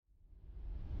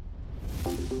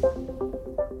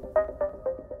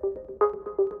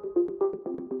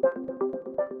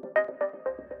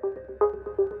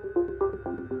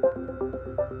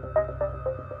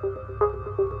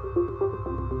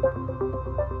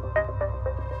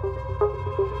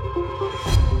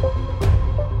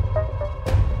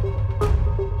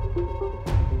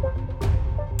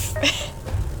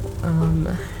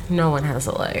No one has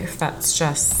a life. That's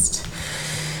just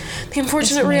the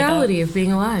unfortunate reality of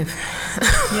being alive.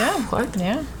 Yeah. What?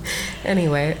 Yeah.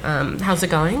 Anyway, how's it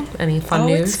going? Any fun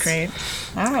news? Oh, it's great.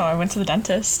 I don't know. I went to the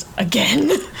dentist again.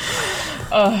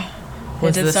 I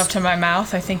did stuff to my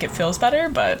mouth. I think it feels better,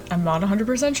 but I'm not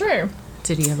 100% sure.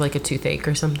 Did you have like a toothache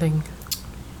or something?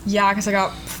 Yeah, because I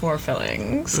got 4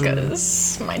 fillings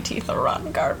because my teeth are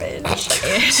rotten garbage.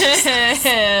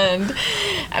 and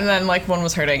then like one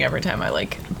was hurting every time I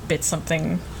like bit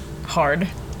something hard.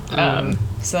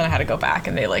 So then I had to go back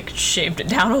and they like shaved it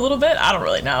down a little bit. I don't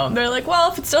really know. They're like,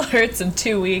 well, if it still hurts in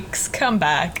 2 weeks, come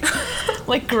back.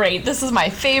 Like, great. This is my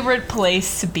favorite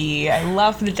place to be. I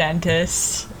love the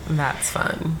dentist. That's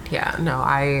fun. Yeah, no,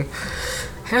 I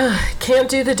can't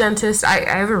do the dentist. I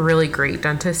have a really great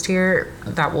dentist here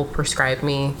that will prescribe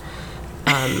me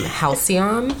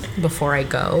Halcyon before I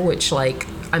go, which, like,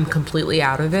 I'm completely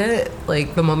out of it.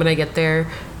 Like, the moment I get there,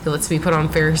 he lets me put on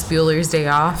Ferris Bueller's Day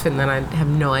Off, and then I have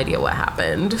no idea what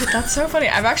happened. That's so funny.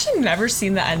 I've actually never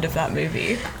seen the end of that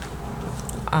movie.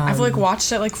 I've, like,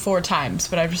 watched it, like, 4 times,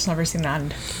 but I've just never seen the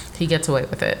end. He gets away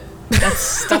with it.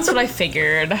 That's what I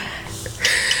figured.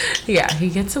 Yeah, he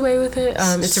gets away with it.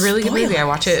 It's a really good movie. I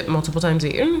watch it multiple times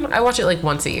a year. I watch it like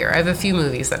once a year. I have a few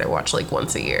movies that I watch like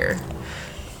once a year.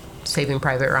 Saving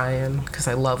Private Ryan, because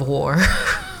I love war.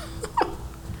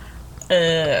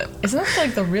 Isn't that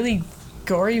like the really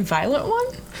gory, violent one?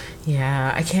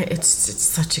 Yeah, I can't. It's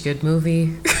such a good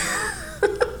movie.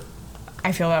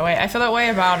 I feel that way. I feel that way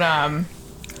about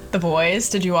The Boys.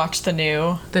 Did you watch the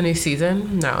new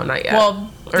season? No, not yet.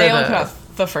 Well, they only put out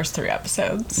the first 3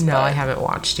 episodes. No, I haven't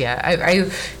watched yet.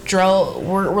 Drell,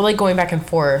 we're like going back and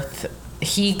forth.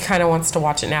 He kind of wants to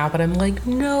watch it now, but I'm like,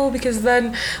 no, because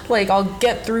then like I'll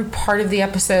get through part of the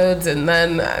episodes and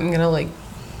then I'm gonna like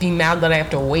be mad that I have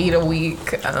to wait a week.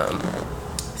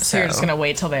 So you're just gonna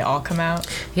wait till they all come out?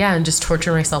 Yeah, and just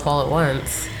torture myself all at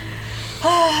once.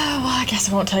 Well, I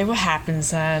guess I won't tell you what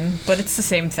happens then. But it's the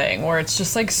same thing, where it's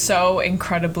just, like, so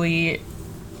incredibly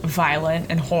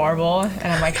violent and horrible.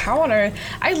 And I'm like, how on earth?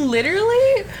 I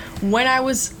literally, when I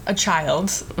was a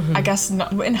child, I guess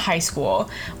in high school,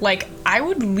 like, I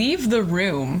would leave the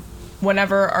room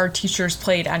whenever our teachers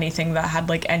played anything that had,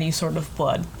 like, any sort of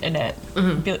blood in it.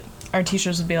 Our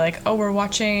teachers would be like, oh, we're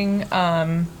watching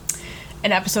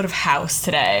an episode of House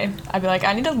today. I'd be like,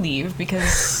 I need to leave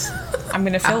because I'm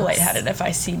gonna feel lightheaded if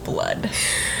I see blood.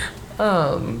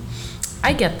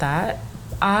 I get that.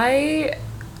 I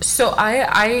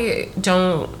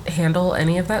don't handle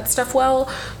any of that stuff well,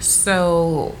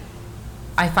 so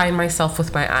I find myself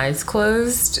with my eyes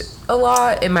closed a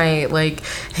lot and my like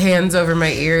hands over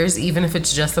my ears, even if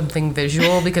it's just something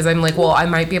visual, because I'm like, well, I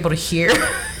might be able to hear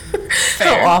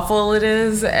how awful it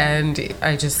is, and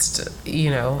I just,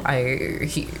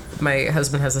 my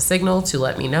husband has a signal to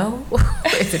let me know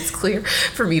if it's clear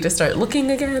for me to start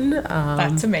looking again.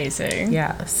 That's amazing.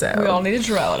 Yeah, so we all need a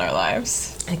Jarrell in our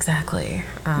lives. Exactly.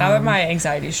 Now that my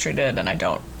anxiety is treated and I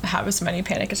don't have as many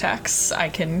panic attacks, I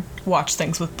can watch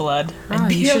things with blood and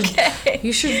be okay.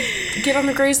 You should get on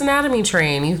the Grey's Anatomy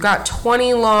train. You've got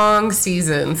 20 long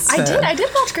seasons. I did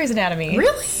watch Grey's Anatomy.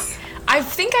 Really? I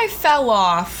think I fell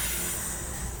off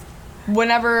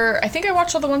whenever, I think I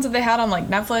watched all the ones that they had on like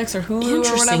Netflix or Hulu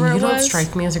or whatever it was. You don't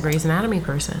strike me as a Grey's Anatomy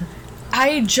person.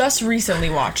 I just recently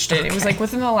watched it. Okay. It was like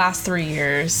within the last 3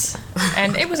 years.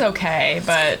 And it was okay,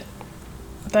 but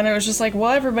then it was just like,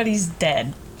 well, everybody's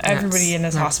dead. Everybody in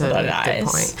this hospital dies. Good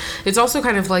point. It's also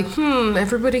kind of like,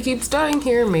 everybody keeps dying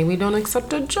here. Maybe don't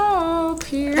accept a job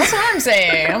here. That's what I'm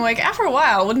saying. I'm like, after a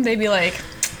while, wouldn't they be like,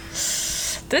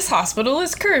 this hospital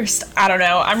is cursed? I don't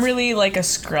know. I'm really like a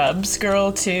Scrubs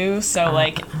girl too. So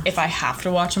like, if I have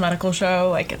to watch a medical show,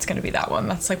 like it's gonna be that one.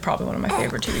 That's like probably one of my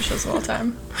favorite TV shows of all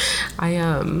time.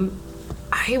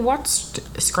 I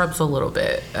watched Scrubs a little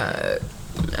bit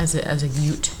as a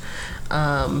youth,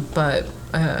 but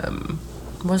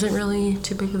wasn't really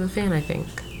too big of a fan, I think.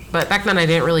 But back then I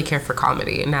didn't really care for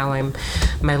comedy, and now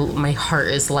my heart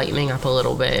is lightening up a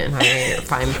little bit, and I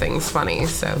find things funny.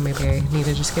 So maybe I need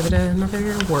to just give it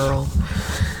another whirl.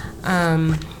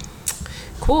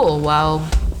 Cool. Well,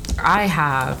 I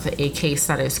have a case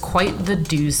that is quite the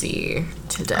doozy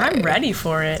today. I'm ready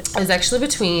for it. It's actually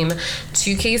between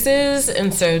 2 cases,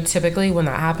 and so typically when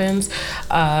that happens,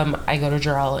 I go to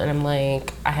Jarrell and I'm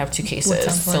like, I have 2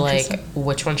 cases, so like,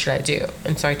 which one should I do?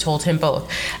 And so I told him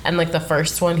both, and like the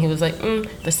first one he was like,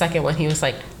 the second one he was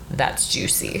like, that's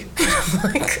juicy.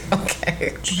 I'm like,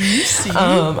 okay, juicy.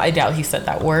 I doubt he said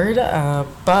that word,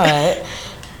 but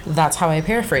that's how I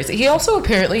paraphrase it. He also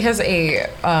apparently has a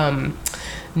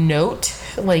note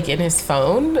like in his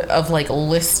phone of like a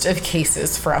list of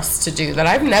cases for us to do that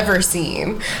I've never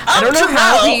seen. I don't know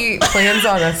how he plans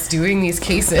on us doing these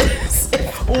cases.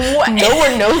 No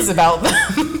one knows about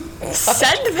them.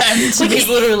 Send them to like me. he's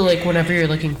literally like, whenever you're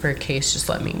looking for a case, just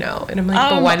let me know. And I'm like,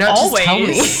 but why not always.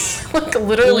 just tell me? Like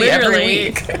literally every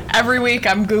week. Every week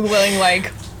I'm Googling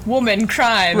like woman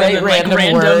crime Right, and then like random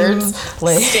random words,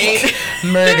 like state.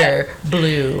 murder,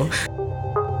 blue.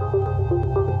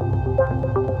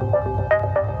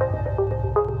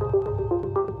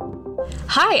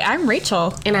 Hi, I'm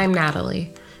Rachel. And I'm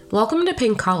Natalie. Welcome to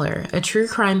Pink Collar, a true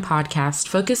crime podcast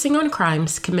focusing on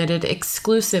crimes committed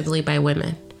exclusively by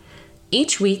women.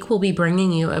 Each week, we'll be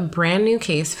bringing you a brand new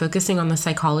case focusing on the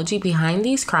psychology behind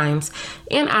these crimes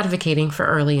and advocating for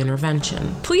early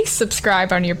intervention. Please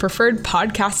subscribe on your preferred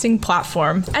podcasting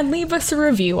platform and leave us a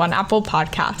review on Apple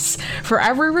Podcasts. For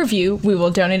every review, we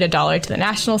will donate $1 to the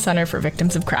National Center for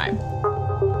Victims of Crime.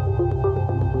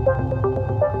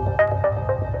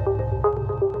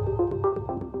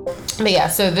 But yeah,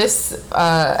 so this,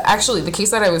 actually, the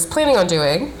case that I was planning on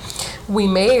doing, we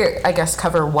may, I guess,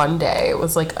 cover one day. It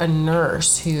was like a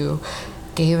nurse who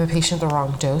gave a patient the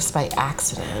wrong dose by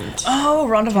accident. Oh,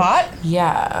 Rondavat?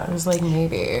 Yeah, I was like,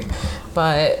 maybe.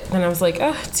 But then I was like,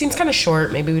 it seems kind of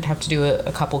short. Maybe we'd have to do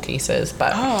a couple cases.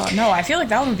 But Oh, no, I feel like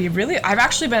that would be really... I've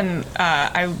actually been...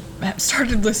 I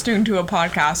started listening to a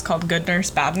podcast called Good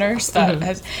Nurse, Bad Nurse that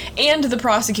has... And the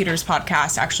Prosecutors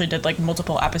podcast actually did like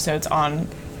multiple episodes on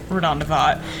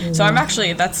Rondavat. So I'm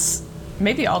actually... That's...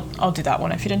 Maybe I'll do that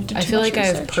one if you didn't do too much I feel like I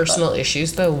have research, personal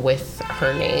issues, though, with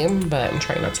her name. But I'm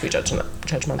trying not to be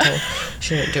judgmental.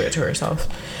 She didn't do it to herself.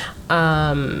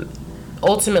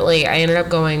 Ultimately, I ended up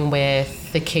going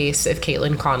with the case of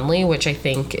Caitlin Conley, which I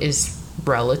think is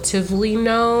relatively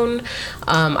known.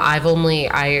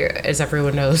 As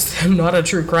everyone knows, I'm not a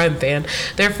true crime fan.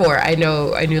 Therefore, I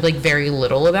knew like very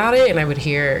little about it, and I would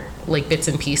hear like bits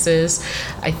and pieces.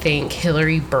 I think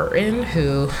Hillary Burton,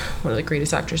 who one of the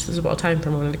greatest actresses of all time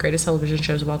from one of the greatest television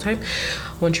shows of all time,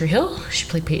 One Tree Hill. She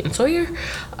played Peyton Sawyer.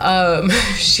 I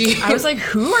was like,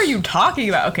 who are you talking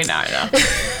about? Okay, now I know.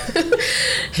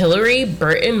 Hillary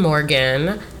Burton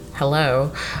Morgan.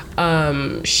 Hello.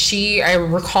 I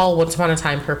recall once upon a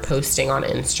time her posting on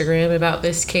Instagram about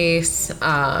this case.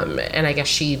 And I guess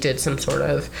she did some sort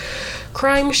of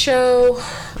crime show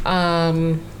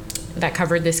that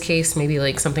covered this case. Maybe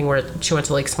like something where she went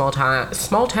to like small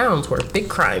towns where big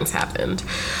crimes happened.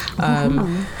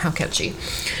 How catchy.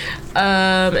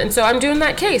 And so I'm doing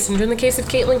that case. I'm doing the case of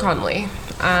Caitlin Conley.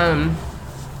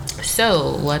 So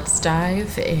let's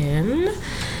dive in.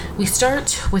 We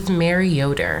start with Mary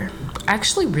Yoder. I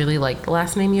actually really like the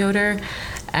last name Yoder,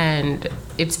 and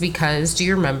it's because, do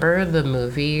you remember the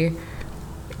movie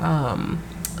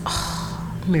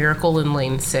Miracle in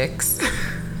Lane 6?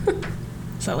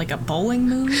 Is that like a bowling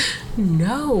movie?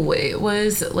 No, it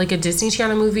was like a Disney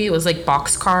Channel movie. It was like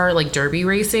boxcar, like derby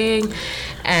racing,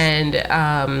 and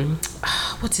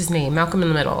what's his name? Malcolm in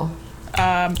the Middle.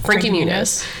 Frankie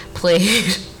Muniz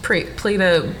played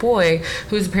a boy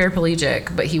who was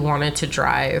paraplegic, but he wanted to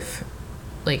drive,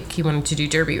 like he wanted to do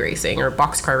derby racing or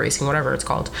boxcar racing, whatever it's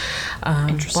called.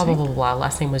 Blah, blah, blah, blah.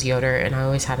 Last name was Yoder, and I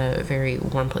always had a very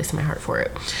warm place in my heart for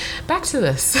it. Back to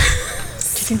this. Do you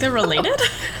think they're related?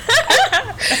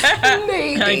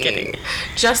 Maybe. I'm kidding.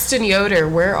 Justin Yoder,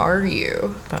 where are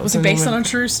you? That Was it based on a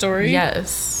true story?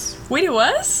 Yes. Wait, it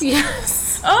was?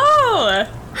 Yes. Oh!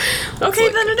 Okay,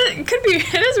 like- then it could be.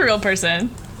 It is a real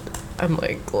person. I'm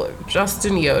like, look,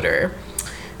 Justin Yoder,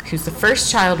 who's the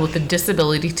first child with a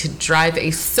disability to drive a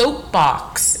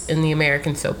soapbox in the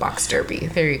American Soapbox Derby.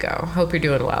 There you go. Hope you're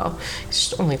doing well.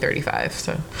 He's only 35,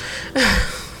 so...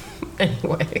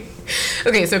 Anyway.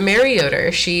 Okay, so Mary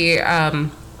Yoder, she was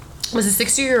a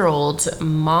 60-year-old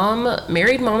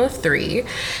married mom of 3.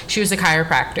 She was a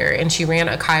chiropractor, and she ran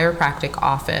a chiropractic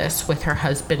office with her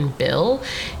husband, Bill,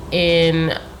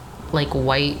 in, like,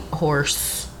 White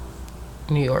Horse,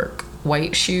 New York.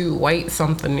 White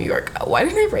something, New York. Why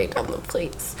didn't I write down the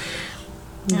place?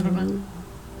 I don't know.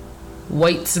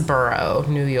 Whitesboro,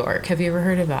 New York. Have you ever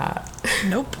heard of that?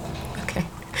 Nope. Okay.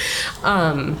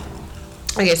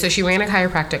 Okay, so she ran a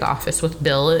chiropractic office with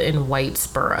Bill in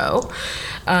Whitesboro.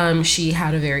 She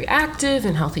had a very active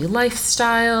and healthy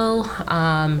lifestyle,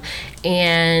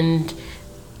 and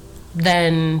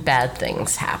then bad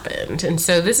things happened. And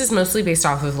so this is mostly based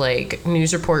off of like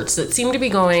news reports that seem to be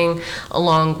going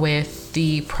along with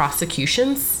the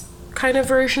prosecution's kind of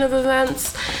version of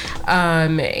events.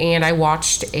 And I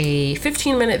watched a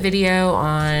 15-minute video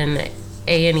on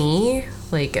A&E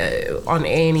like on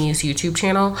A&E's YouTube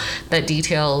channel that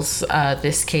details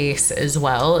this case as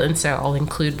well. And so I'll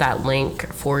include that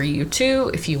link for you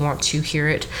too if you want to hear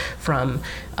it from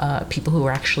people who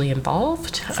are actually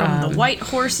involved. From the white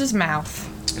horse's mouth.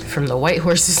 From the white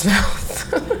horse's mouth.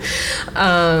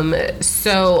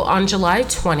 So on July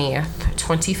 20th,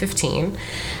 2015,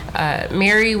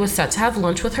 Mary was set to have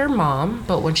lunch with her mom,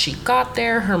 but when she got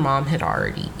there, her mom had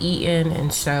already eaten,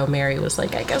 and so Mary was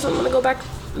like, I guess I'm gonna go back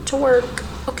to work.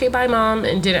 Okay, bye, Mom,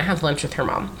 and didn't have lunch with her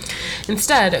mom.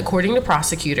 Instead, according to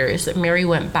prosecutors, Mary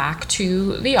went back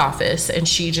to the office and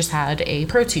she just had a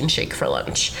protein shake for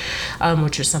lunch,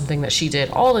 which was something that she did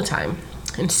all the time.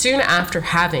 And soon after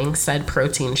having said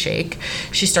protein shake,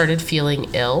 she started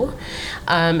feeling ill.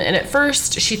 And at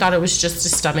first, she thought it was just a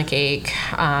stomach ache.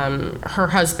 Her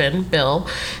husband, Bill,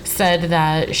 said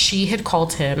that she had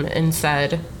called him and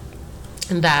said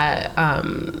that,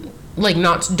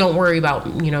 don't worry about,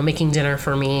 making dinner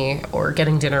for me or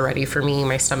getting dinner ready for me.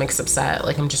 My stomach's upset.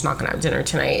 Like, I'm just not going to have dinner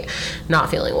tonight. Not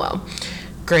feeling well.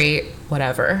 Great,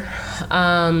 whatever.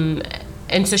 And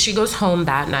so she goes home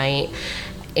that night,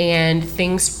 and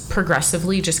things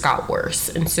progressively just got worse.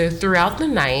 And so throughout the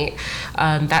night,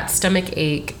 that stomach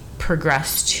ache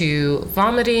progressed to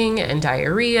vomiting and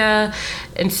diarrhea.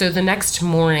 And so the next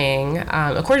morning,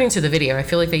 according to the video, I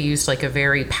feel like they used like a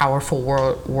very powerful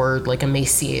word like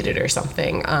emaciated or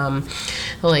something.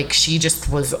 Like she just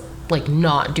was like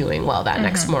not doing well that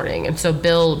next morning. And so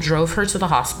Bill drove her to the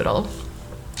hospital,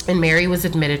 and Mary was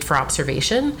admitted for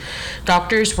observation.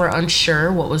 Doctors were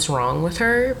unsure what was wrong with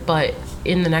her, but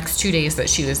in the next 2 days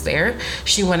that she was there,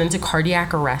 she went into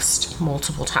cardiac arrest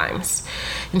multiple times.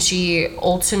 And she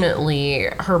ultimately,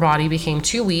 her body became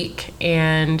too weak,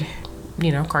 and,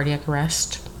 cardiac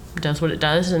arrest does what it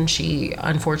does, and she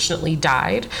unfortunately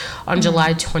died on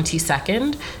July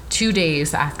 22nd, 2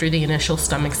 days after the initial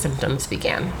stomach symptoms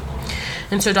began.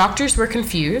 And so doctors were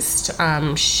confused.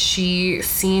 She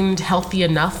seemed healthy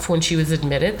enough when she was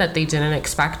admitted that they didn't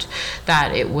expect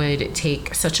that it would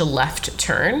take such a left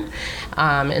turn,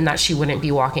 and that she wouldn't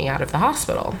be walking out of the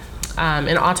hospital.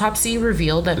 An autopsy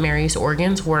revealed that Mary's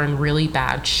organs were in really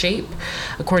bad shape.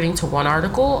 According to one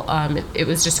article, it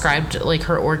was described like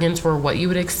her organs were what you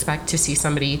would expect to see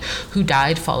somebody who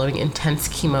died following intense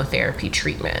chemotherapy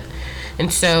treatment.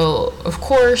 And so, of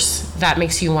course, that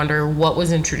makes you wonder what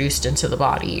was introduced into the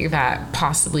body that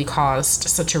possibly caused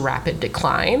such a rapid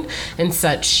decline and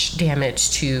such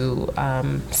damage to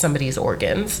somebody's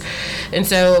organs. And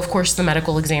so, of course, the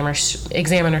medical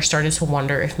examiner started to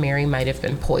wonder if Mary might have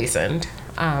been poisoned.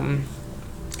 And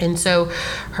so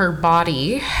her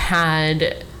body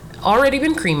had already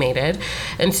been cremated,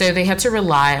 and so they had to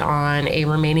rely on a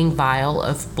remaining vial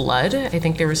of blood. I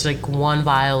think there was like one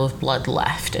vial of blood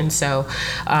left, and so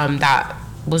that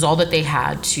was all that they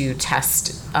had to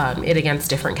test it against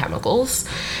different chemicals.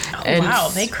 Wow,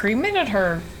 they cremated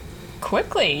her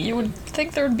quickly. You would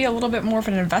think there would be a little bit more of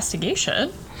an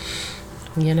investigation.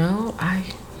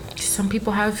 Some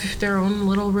people have their own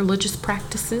little religious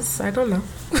practices. I don't know.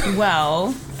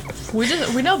 Well, we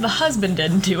know the husband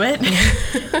didn't do it.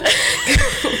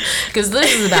 Because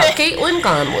this is about Caitlin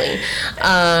Conley.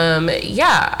 I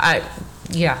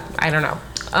don't know.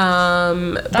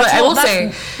 But I will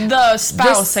say the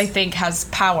spouse, I think, has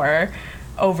power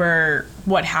over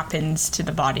what happens to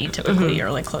the body typically, or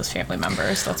like close family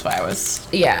members. That's why I was.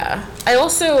 Yeah. I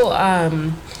also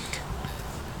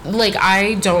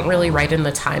I don't really write in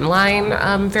the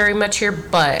timeline very much here,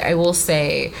 but I will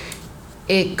say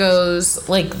it goes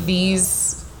like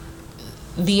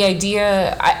the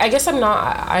idea, I guess I'm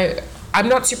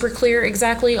not super clear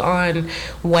exactly on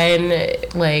when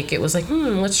it was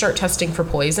let's start testing for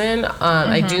poison.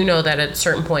 I do know that at a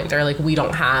certain point they're like, we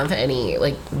don't have any,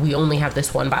 we only have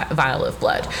this one vial of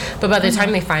blood. But by the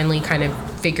time they finally kind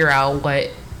of figure out what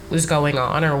was going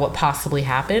on or what possibly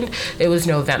happened, it was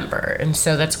November. And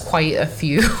so that's quite a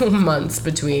few months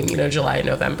between, July and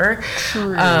November.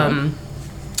 True.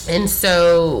 And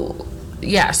so,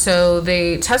 so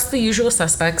they test the usual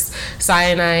suspects: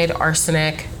 cyanide,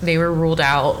 arsenic. They were ruled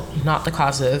out, not the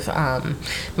cause of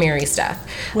Mary's death.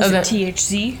 Was it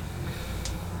THC?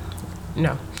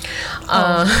 No.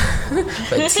 But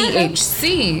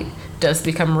THC does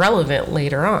become relevant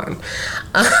later on.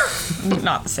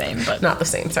 Not the same, but... Not the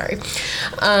same, sorry.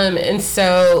 And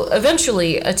so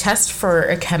eventually a test for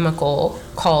a chemical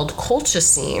called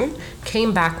colchicine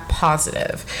came back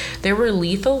positive. There were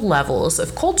lethal levels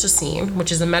of colchicine,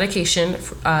 which is a medication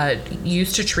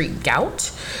used to treat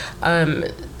gout,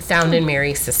 found in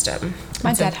Mary's system.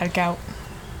 My dad had gout.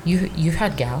 You've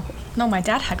had gout? No, my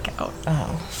dad had gout.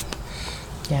 Oh.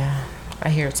 Yeah, I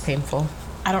hear it's painful.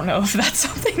 I don't know if that's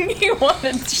something he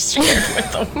wanted to share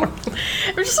with the world.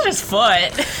 It was just on his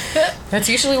foot. That's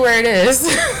usually where it is.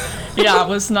 Yeah, it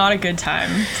was not a good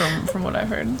time from what I've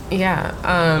heard. Yeah.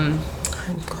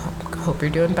 Hope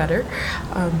you're doing better,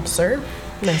 sir.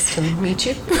 Nice to meet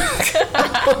you.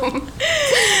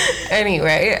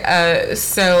 Anyway,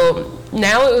 so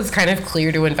now it was kind of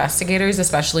clear to investigators,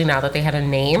 especially now that they had a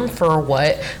name for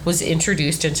what was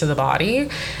introduced into the body.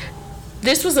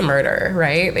 This was a murder,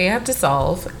 right? They had to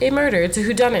solve a murder. It's a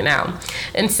whodunit now.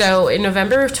 And so in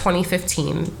November of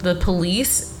 2015, the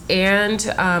police and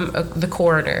the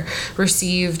coroner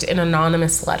received an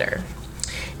anonymous letter.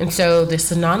 And so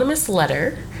this anonymous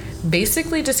letter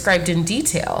basically described in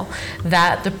detail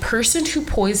that the person who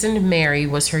poisoned Mary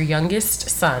was her youngest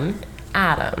son,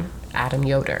 Adam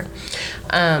Yoder.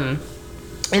 And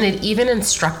it even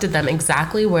instructed them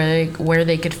exactly where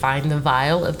they could find the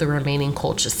vial of the remaining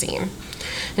colchicine.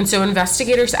 And so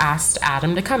investigators asked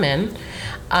Adam to come in.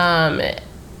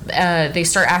 They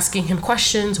start asking him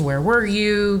questions. Where were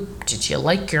you? Did you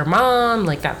like your mom?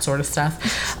 Like that sort of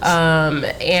stuff.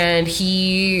 And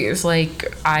he is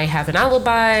like, I have an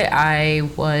alibi. I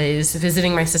was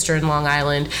visiting my sister in Long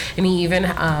Island. And he even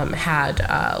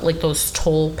had like those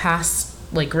toll pass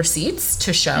like receipts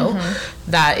to show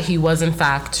that he was in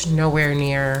fact nowhere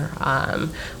near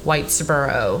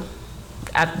Whitesboro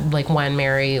at like when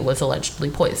Mary was allegedly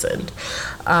poisoned.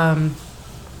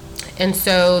 And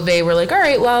so they were like, all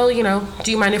right, well, you know,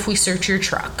 do you mind if we search your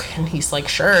truck? And he's like,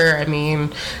 sure. I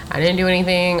mean, I didn't do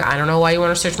anything. I don't know why you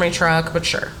want to search my truck, but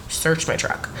sure, search my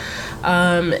truck.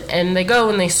 And they go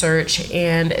and they search,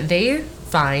 and they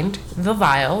find the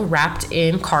vial wrapped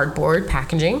in cardboard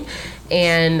packaging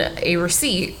and a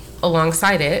receipt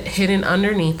alongside it, hidden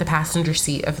underneath the passenger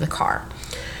seat of the car.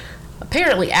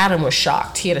 Apparently, Adam was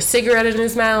shocked. He had a cigarette in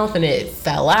his mouth, and it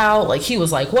fell out. Like, he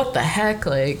was like, what the heck?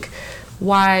 Like,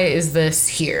 why is this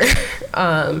here?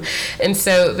 And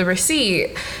so the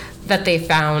receipt that they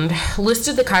found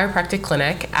listed the chiropractic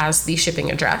clinic as the shipping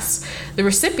address. The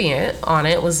recipient on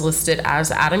it was listed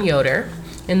as Adam Yoder,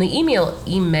 and the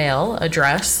email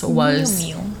address was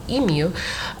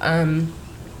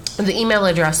the email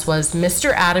address was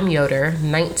Mr. Adam Yoder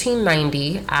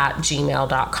 1990 at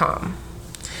gmail.com.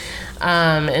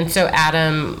 And so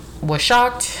Adam was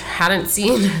shocked, hadn't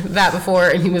seen that before,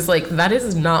 and he was like, that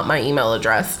is not my email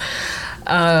address.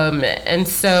 And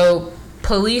so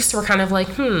police were kind of like,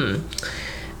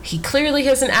 he clearly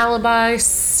has an alibi.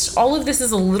 All of this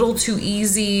is a little too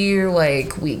easy.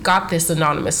 Like, we got this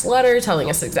anonymous letter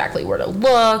telling us exactly where to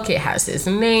look. It has his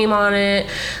name on it.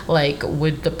 Like,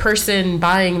 would the person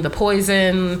buying the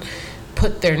poison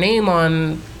put their name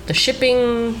on the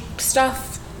shipping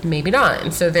stuff? Maybe not.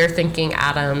 And so they're thinking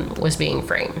Adam was being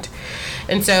framed.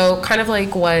 And so kind of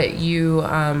like what you,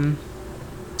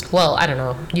 well, I don't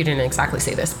know, you didn't exactly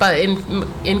say this, but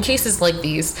in cases like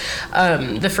these,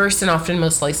 the first and often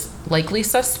most likely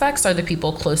suspects are the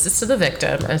people closest to the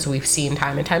victim, as we've seen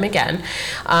time and time again,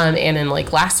 and in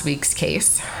like last week's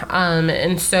case.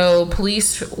 And so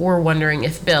police were wondering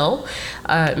if Bill,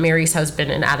 Mary's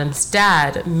husband and Adam's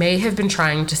dad, may have been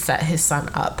trying to set his son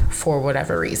up for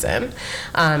whatever reason,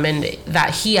 and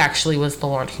that he actually was the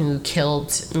one who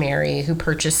killed Mary, who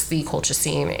purchased the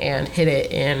colchicine and hid it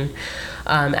in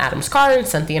Adam's car and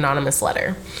sent the anonymous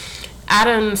letter.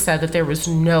 Adam said that there was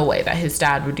no way that his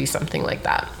dad would do something like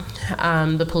that.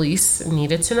 The police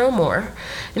needed to know more,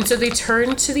 and so they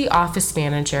turned to the office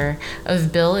manager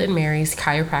of Bill and Mary's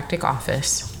chiropractic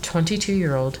office,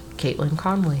 22-year-old Caitlin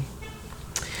Conley.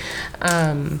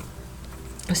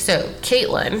 So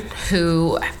Caitlin,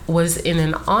 who was in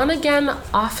an on-again,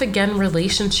 off-again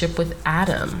relationship with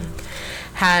Adam,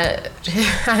 had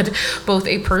both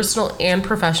a personal and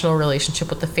professional relationship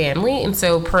with the family, and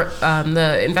so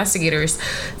the investigators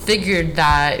figured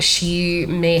that she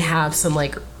may have some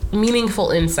like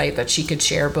meaningful insight that she could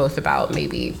share, both about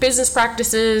maybe business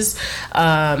practices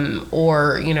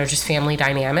or, you know, just family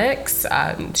dynamics.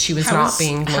 She was not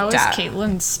being looked at. How is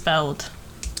Caitlin spelled?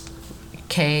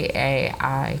 Kaitly.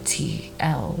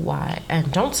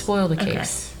 Don't spoil the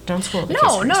case. Okay. Don't spoil the case.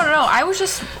 No. I was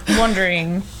just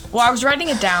wondering. Well, I was writing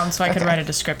it down so I could write a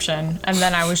description, and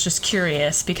then I was just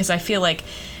curious because I feel like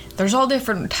there's all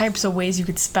different types of ways you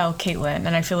could spell Caitlin, and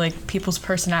I feel like people's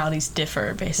personalities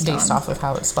differ based off of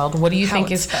how it's spelled. What do you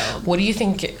think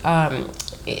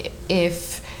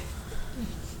if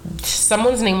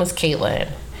someone's name was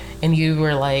Caitlin and you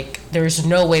were like, there's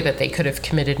no way that they could have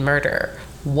committed murder,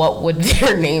 what would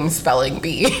their name spelling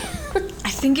be?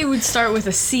 I think it would start with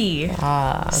a C.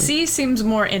 C seems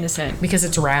more innocent. Because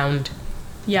it's round.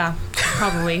 Yeah,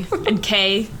 probably. And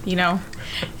K, you know,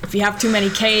 if you have too many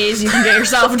Ks, you can get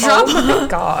yourself in trouble. Oh my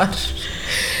gosh.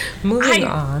 Moving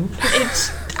on.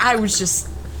 I was just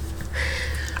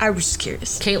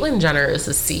curious. Caitlyn Jenner is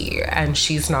a C, and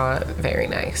she's not very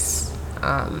nice.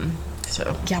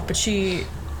 So Yeah, but she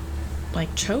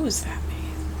like chose that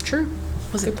name. True.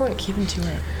 Was Good it point. given to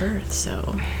her at birth?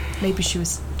 So maybe she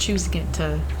was choosing it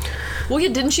to. Well, yeah,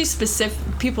 didn't she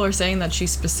people are saying that she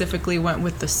specifically went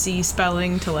with the C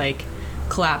spelling to like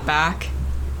clap back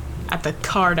at the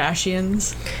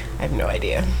Kardashians. I have no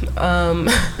idea.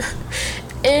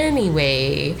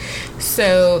 Anyway,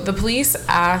 so the police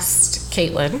asked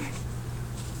Caitlyn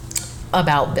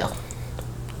about Bill.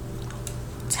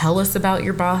 Tell us about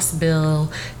your boss,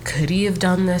 Bill. Could he have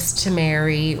done this to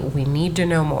Mary? We need to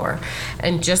know more.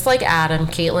 And just like Adam,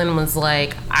 Caitlyn was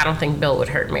like, I don't think Bill would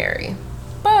hurt Mary.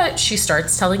 But she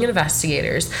starts telling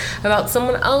investigators about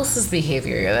someone else's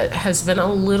behavior that has been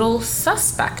a little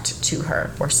suspect to her,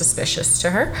 or suspicious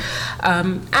to her,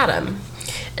 Adam.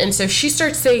 And so she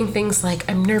starts saying things like,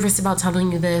 I'm nervous about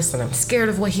telling you this, and I'm scared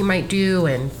of what he might do,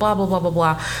 and blah, blah, blah, blah,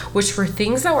 blah, which were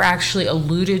things that were actually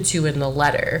alluded to in the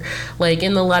letter. Like,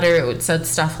 in the letter, it said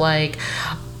stuff like,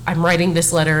 I'm writing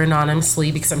this letter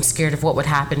anonymously because I'm scared of what would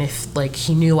happen if, like,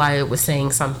 he knew I was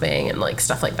saying something, and, like,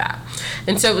 stuff like that.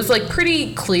 And so it was, like,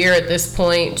 pretty clear at this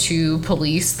point to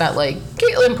police that, like,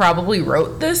 Caitlyn probably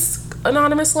wrote this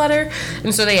anonymous letter.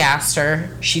 And so they asked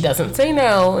her. She doesn't say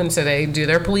no. And so they do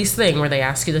their police thing where they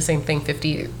ask you the same thing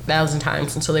 50,000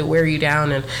 times until they wear you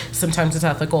down. And sometimes it's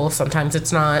ethical, sometimes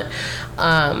it's not.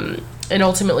 And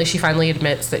ultimately, she finally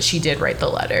admits that she did write the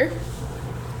letter.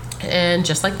 And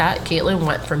just like that, Caitlyn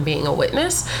went from being a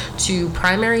witness to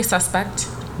primary suspect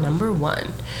number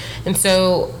 1. And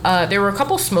so there were a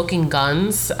couple smoking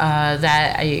guns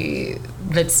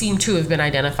that seem to have been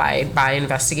identified by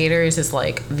investigators as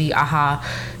like the aha,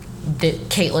 that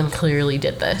Caitlyn clearly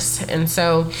did this. And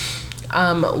so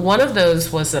one of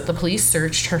those was that the police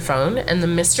searched her phone, and the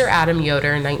Mr. Adam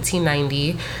Yoder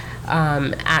 1990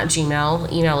 at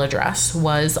Gmail email address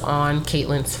was on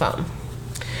Caitlyn's phone.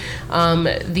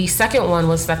 The second one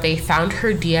was that they found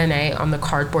her DNA on the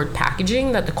cardboard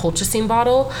packaging that the colchicine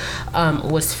bottle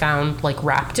was found like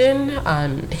wrapped in,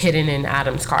 hidden in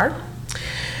Adam's car.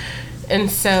 And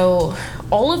so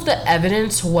all of the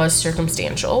evidence was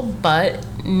circumstantial, but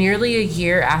nearly a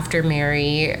year after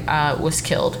Mary was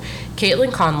killed,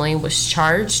 Caitlyn Conley was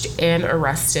charged and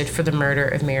arrested for the murder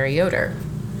of Mary Yoder.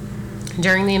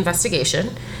 During the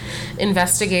investigation,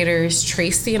 investigators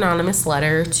traced the anonymous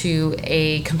letter to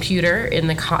a computer in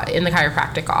the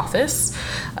chiropractic office,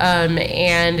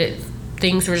 and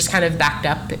things were just kind of backed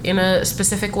up in a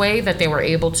specific way that they were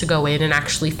able to go in and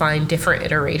actually find different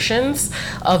iterations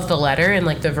of the letter and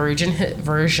like the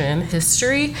version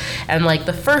history. And like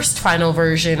the first final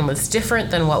version was different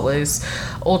than what was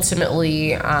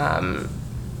ultimately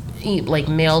like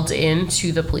mailed in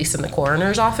to the police and the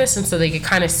coroner's office. And so they could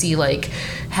kind of see like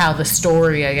how the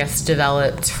story, I guess,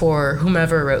 developed for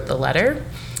whomever wrote the letter.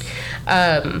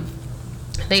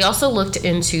 They also looked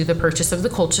into the purchase of the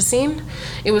colchicine.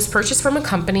 It was purchased from a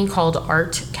company called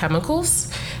Art Chemicals.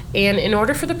 And in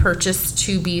order for the purchase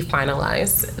to be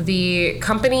finalized, the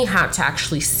company had to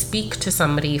actually speak to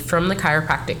somebody from the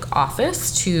chiropractic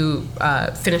office to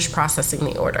finish processing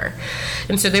the order.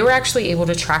 And so they were actually able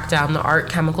to track down the Art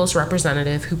Chemicals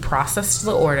representative who processed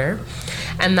the order.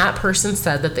 And that person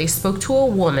said that they spoke to a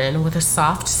woman with a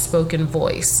soft-spoken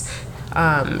voice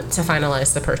to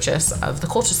finalize the purchase of the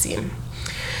colchicine.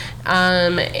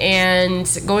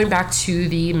 And going back to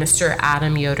the Mr.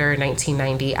 Adam Yoder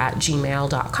 1990 at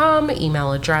gmail.com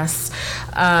email address,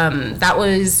 that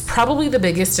was probably the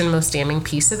biggest and most damning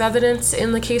piece of evidence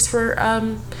in the case for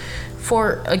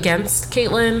against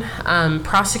Caitlyn.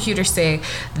 Prosecutors say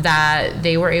that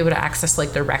they were able to access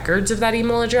like the records of that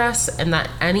email address, and that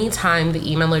anytime the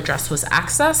email address was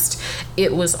accessed,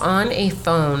 it was on a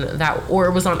phone or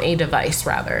it was on a device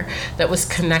rather that was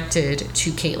connected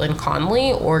to Caitlyn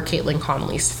Conley or Caitlyn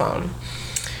Conley's phone.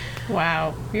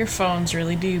 Wow, your phones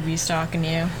really do be stalking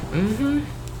you.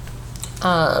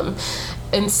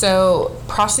 And so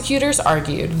prosecutors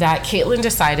argued that Caitlyn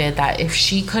decided that if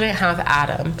she couldn't have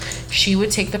Adam, she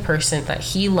would take the person that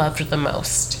he loved the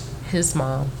most, his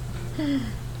mom.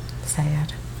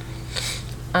 Sad.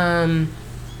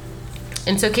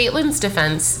 And so Caitlyn's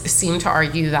defense seemed to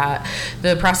argue that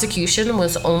the prosecution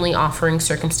was only offering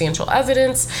circumstantial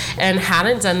evidence and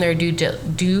hadn't done their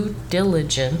due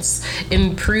diligence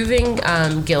in proving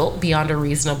guilt beyond a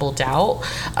reasonable doubt.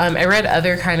 I read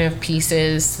other kind of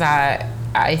pieces that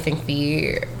I think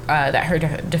the that her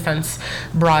defense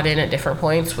brought in at different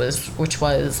points which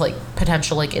was like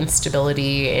potential like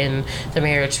instability in the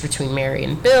marriage between Mary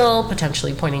and Bill,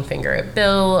 potentially pointing finger at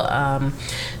Bill,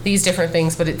 these different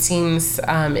things. But it seems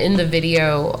in the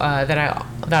video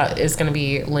that is going to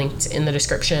be linked in the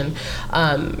description,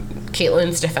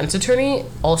 Caitlin's defense attorney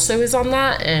also is on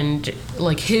that, and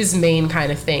like his main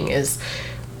kind of thing is,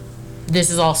 this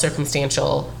is all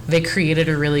circumstantial. They created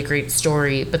a really great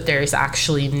story, but there's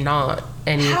actually not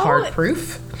any hard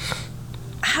proof.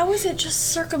 How is it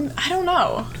just I don't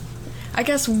know. I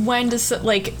guess when does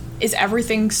like, is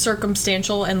everything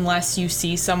circumstantial unless you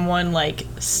see someone like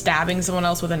stabbing someone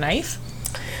else with a knife?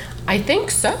 I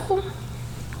think so.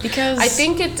 Because I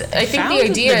think the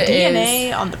idea the DNA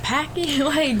is on the package.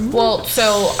 Like, well,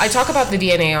 so I talk about the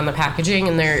DNA on the packaging,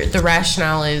 and the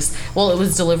rationale is, well, it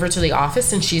was delivered to the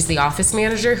office, and she's the office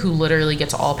manager who literally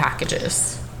gets all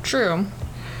packages. True.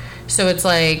 So it's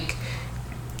like,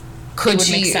 could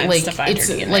she like it's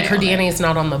like her DNA is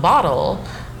not on the bottle,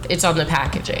 it's on the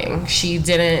packaging. She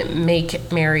didn't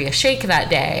make Mary a shake that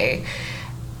day,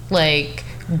 like,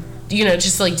 you know,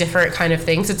 just like different kind of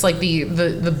things. It's like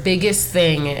the biggest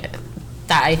thing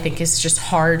that I think is just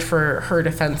hard for her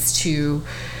defense to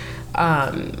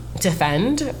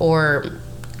defend or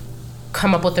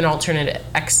come up with an alternate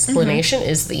explanation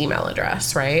is the email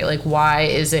address, right? Like, why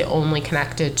is it only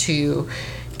connected to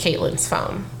Caitlin's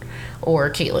phone or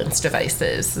Caitlin's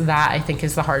devices? That I think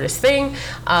is the hardest thing.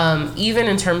 Even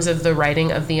in terms of the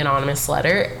writing of the anonymous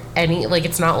letter,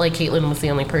 it's not like Caitlin was the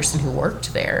only person who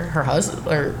worked there. Her husband,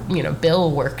 or, you know, Bill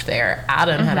worked there.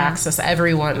 Adam had access.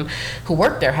 Everyone who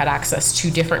worked there had access to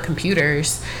different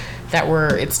computers that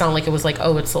were, it's not like it was like,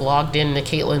 oh, it's logged into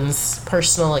Caitlin's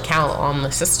personal account on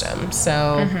the system.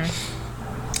 So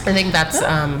I think that's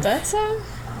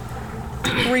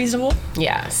reasonable.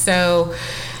 Yeah. So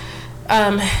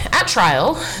at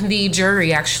trial, the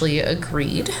jury actually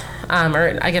agreed,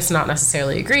 or I guess not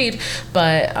necessarily agreed,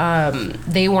 but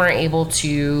they weren't able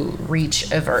to reach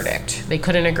a verdict. They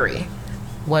couldn't agree.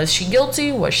 Was she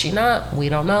guilty? Was she not? We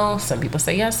don't know. Some people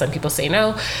say yes, some people say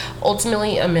no.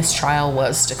 Ultimately, a mistrial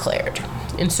was declared.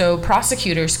 And so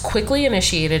prosecutors quickly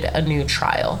initiated a new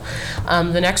trial.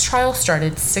 The next trial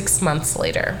started 6 months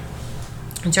later.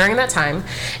 During that time,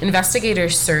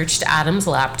 investigators searched Adam's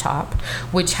laptop,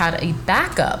 which had a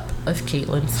backup of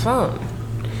Caitlin's phone.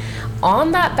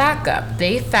 On that backup,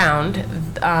 they found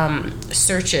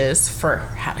searches for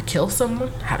how to kill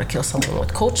someone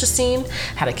with colchicine,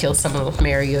 how to kill someone with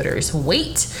Mary Yoder's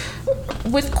weight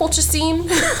with colchicine.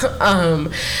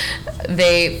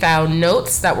 They found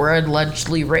notes that were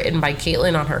allegedly written by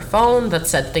Caitlin on her phone that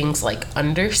said things like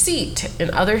under seat and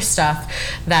other stuff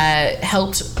that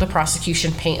helped the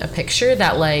prosecution paint a picture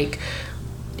that, like,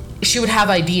 she would have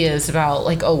ideas about,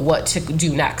 like, oh, what to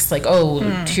do next. Like, oh,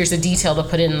 here's a detail to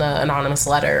put in the anonymous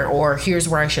letter, or here's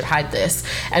where I should hide this,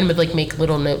 and would, like, make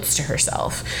little notes to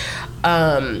herself.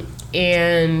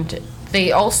 And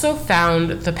they also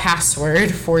found the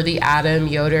password for the Adam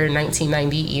Yoder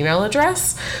 1990 email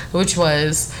address, which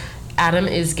was Adam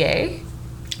is gay.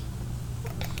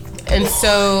 And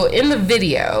so in the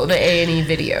video, the A&E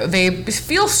video, they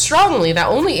feel strongly that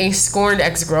only a scorned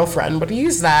ex-girlfriend would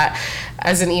use that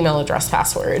as an email address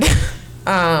password.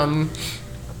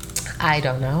 I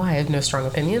don't know. I have no strong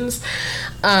opinions.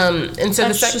 And so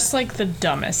that's just like the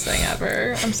dumbest thing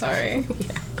ever. I'm sorry.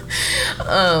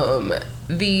 Yeah.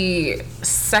 The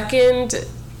second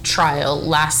trial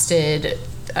lasted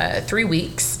 3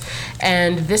 weeks,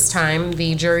 and this time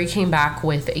the jury came back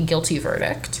with a guilty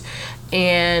verdict.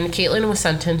 And Caitlin was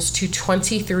sentenced to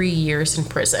 23 years in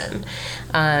prison.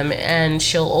 And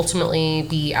she'll ultimately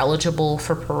be eligible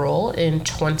for parole in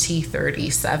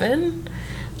 2037.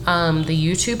 The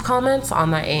YouTube comments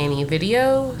on that A&E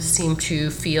video seem to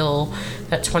feel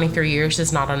that 23 years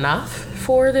is not enough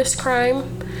for this crime.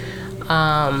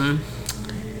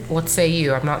 What say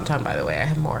you? I'm not done, by the way. I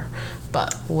have more.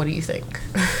 But what do you think?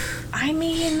 I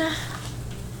mean,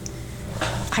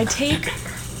 I take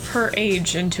her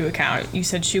age into account. You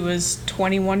said she was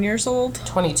 21 years old?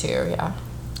 22, yeah.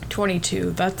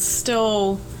 22. That's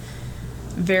still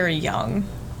very young.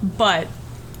 But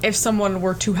if someone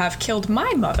were to have killed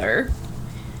my mother,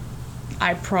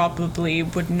 I probably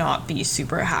would not be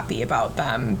super happy about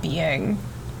them being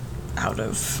out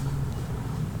of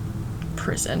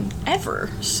prison ever.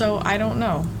 So I don't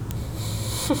know.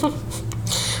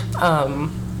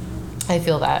 I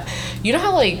feel that. You know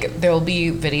how, like, there'll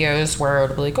be videos where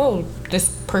it'll be like, oh, this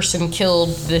person killed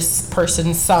this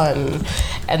person's son,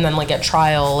 and then, like, at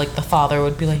trial, like, the father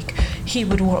would be like, he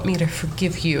would want me to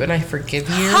forgive you, and I forgive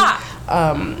you. Ha!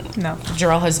 No.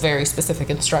 Jarrell has very specific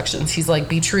instructions. He's like,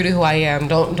 be true to who I am.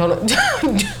 Don't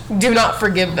do not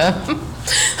forgive them.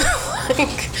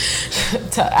 Like,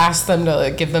 to ask them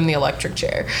to give them the electric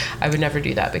chair. I would never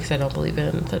do that because I don't believe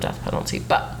in the death penalty.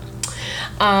 But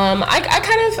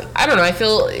I don't know. I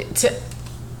feel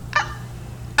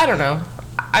I don't know.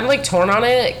 I'm like torn on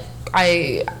it.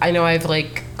 I know I've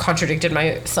like contradicted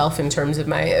myself in terms of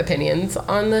my opinions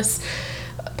on this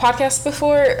podcast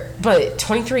before, but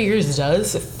 23 years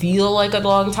does feel like a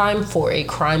long time for a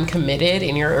crime committed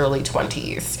in your early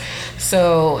 20s.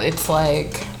 So it's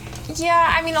like,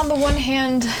 yeah, I mean, on the one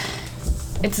hand,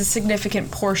 it's a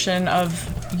significant portion of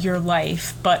your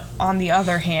life, but on the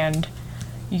other hand,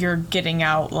 you're getting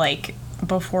out like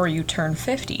before you turn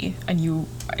 50, and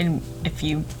if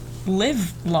you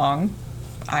live long,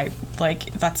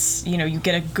 that's, you know, you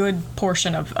get a good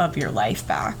portion of your life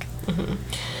back. Mm-hmm.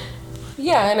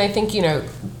 Yeah, and I think, you know,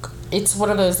 it's one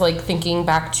of those, like, thinking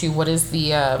back to what is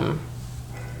the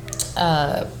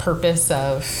purpose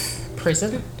of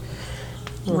prison.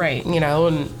 Right. You know,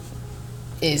 and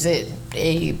is it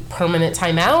a permanent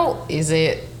timeout? Is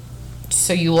it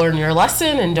so you learn your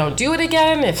lesson and don't do it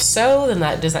again? If so, then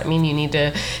does that mean you need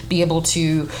to be able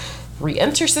to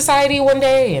re-enter society one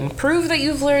day and prove that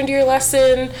you've learned your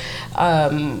lesson?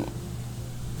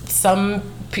 Some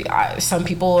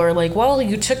people are like, well,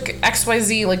 you took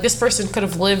XYZ, like this person could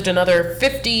have lived another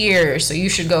 50 years, so you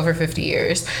should go for 50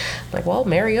 years. I'm like, well,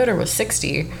 Mary Yoder was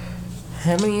 60.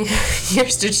 How many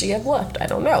years did she have left? I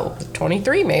don't know.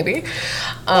 23 maybe.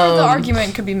 Or the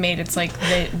argument could be made, it's like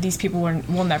these people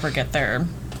will never get their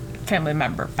family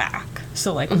member back.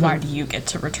 So like, why do you get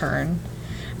to return?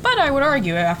 But I would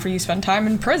argue after you spend time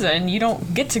in prison, you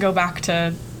don't get to go back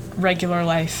to regular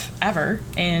life ever.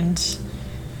 And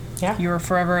yeah, you're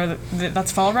forever,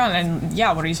 that's fall around. And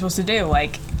yeah, what are you supposed to do?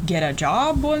 Like, get a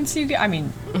job once you get, I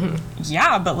mean,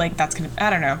 yeah, but like that's gonna,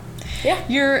 I don't know. Yeah.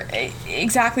 You're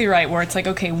exactly right, where it's like,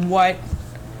 okay, what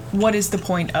is the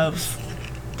point of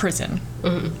prison?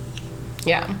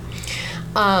 Yeah.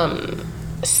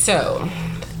 So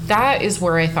that is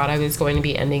where I thought I was going to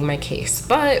be ending my case.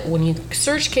 But when you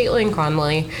search Caitlin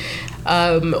Conley,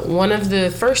 one of the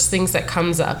first things that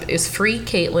comes up is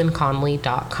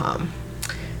freecaitlinconley.com.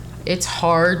 It's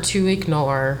hard to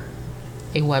ignore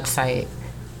a website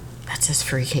that says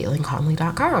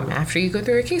freecaitlinconley.com after you go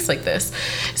through a case like this.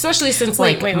 Especially since,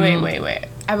 wait. I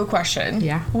have a question.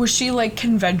 Yeah. Was she, like,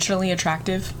 conventionally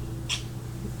attractive?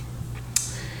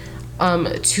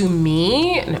 To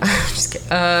me? No, I'm just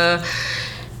kidding.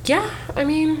 Yeah, I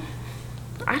mean,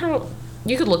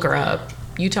 you could look her up.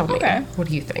 You tell me. Okay. What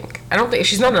do you think? I don't think,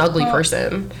 she's not an ugly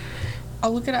person.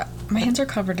 I'll look it up. My hands are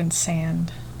covered in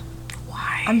sand.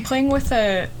 Why? I'm playing with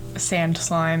a sand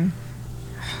slime,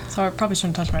 so I probably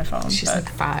shouldn't touch my phone. She's like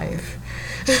 5.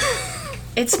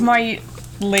 It's my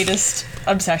latest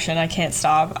obsession. I can't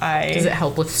stop. Does it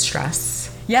help with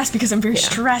stress? Yes, because I'm very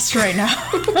stressed right now.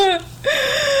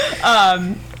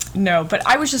 No, but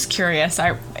I was just curious.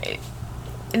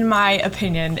 In my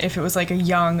opinion, if it was like a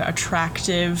young,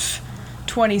 attractive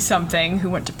 20-something who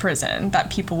went to prison, that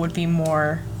people would be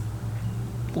more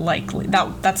likely.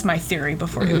 That's my theory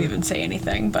before you even say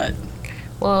anything, but...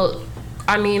 Well,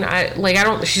 I mean,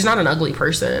 she's not an ugly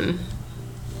person,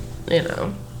 you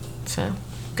know, so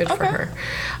good for her.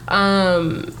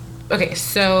 Okay,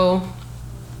 so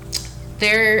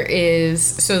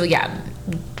this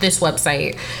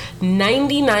website,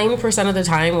 99% of the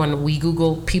time when we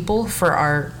Google people for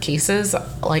our cases,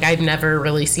 like, I've never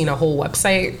really seen a whole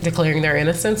website declaring their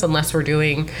innocence unless we're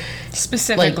doing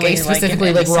specifically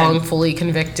wrongfully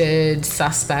convicted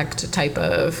suspect type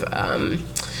of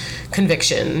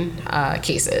conviction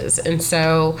cases. And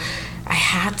so I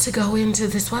had to go into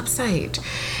this website.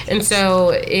 And so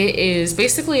it is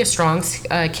basically a strong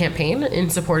campaign in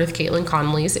support of Caitlin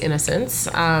Conley's innocence.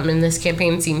 And this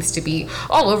campaign seems to be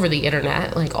all over the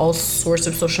internet. Like, all sorts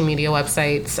of social media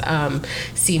websites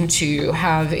seem to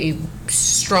have a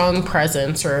strong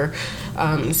presence or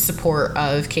support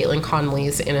of Caitlin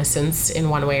Conley's innocence in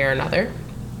one way or another.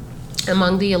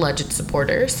 Among the alleged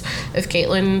supporters of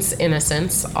Caitlin's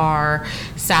innocence are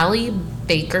Sally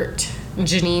Bakert,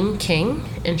 Janine King,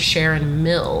 and Sharon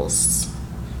Mills.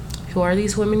 Who are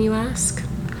these women, you ask?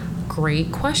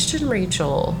 Great question,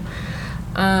 Rachel.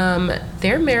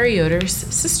 They're Mary Yoder's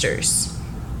sisters.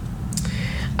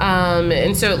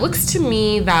 And so it looks to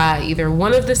me that either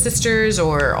one of the sisters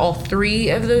or all 3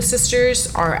 of those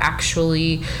sisters are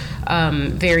actually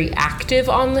very active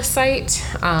on the site.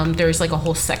 There's like a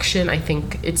whole section, I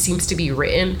think it seems to be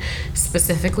written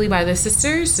specifically by the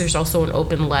sisters. There's also an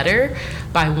open letter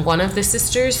by one of the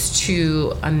sisters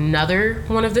to another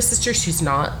one of the sisters who's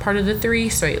not part of the 3,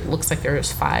 so it looks like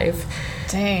there's 5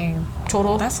 Dang,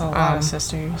 total. that's a lot of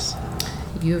sisters.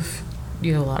 You have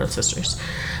a lot of sisters.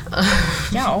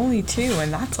 Yeah, only 2,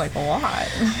 and that's like a lot.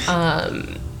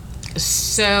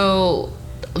 So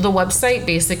the website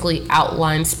basically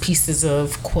outlines pieces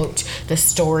of, quote, the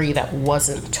story that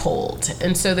wasn't told.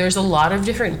 And so there's a lot of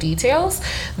different details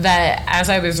that, as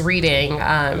I was reading,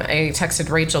 I texted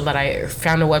Rachel that I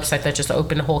found a website that just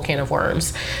opened a whole can of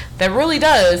worms. That really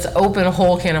does open a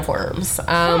whole can of worms.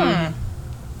 And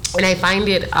I find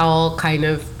it all kind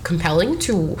of compelling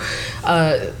to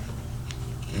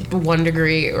one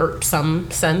degree or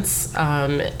some sense.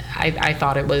 I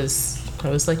thought it was... I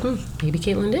was like, maybe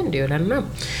Caitlin didn't do it. I don't know.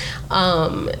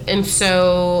 And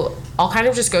so I'll kind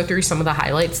of just go through some of the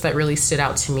highlights that really stood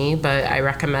out to me, but I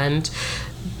recommend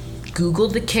Google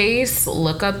the case,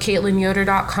 look up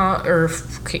CaitlinYoder.com, or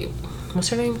what's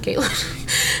her name? Caitlin?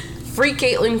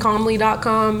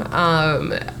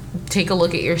 FreeCaitlinConley.com. Take a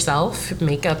look at yourself,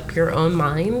 make up your own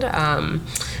mind,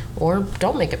 or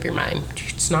don't make up your mind.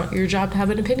 It's not your job to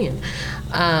have an opinion.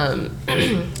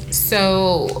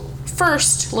 So...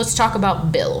 First, let's talk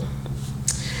about Bill.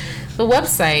 The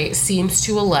website seems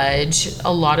to allege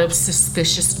a lot of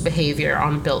suspicious behavior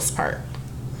on Bill's part.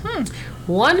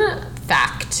 One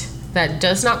fact that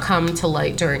does not come to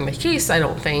light during the case, I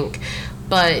don't think,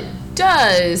 but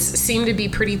does seem to be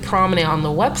pretty prominent on the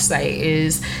website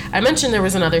is, I mentioned there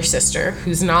was another sister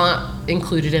who's not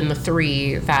included in the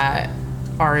 3 that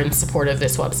are in support of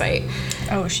this website.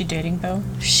 Oh, is she dating Bill?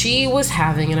 She was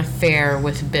having an affair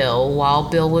with Bill while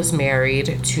Bill was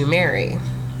married to Mary.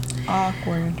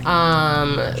 Awkward.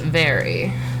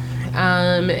 Very.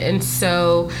 And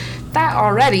so that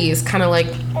already is kind of like,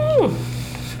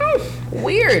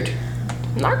 weird.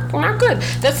 Not good.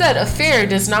 That said, affair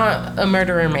does not a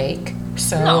murderer make.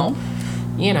 So, no.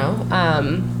 You know, I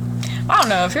don't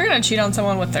know. If you're going to cheat on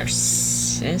someone with their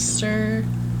sister,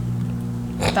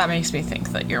 that makes me think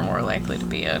that you're more likely to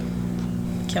be a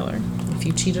killer. If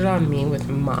you cheated on me with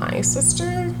my sister,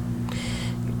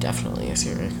 you're definitely a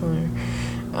serial killer.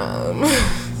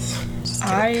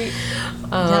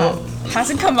 Yeah,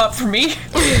 hasn't come up for me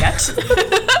yet.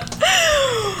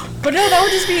 But no, that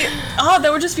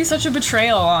would just be such a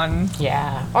betrayal on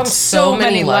so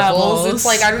many levels. It's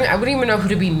like I wouldn't even know who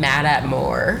to be mad at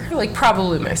more. Like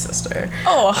probably my sister.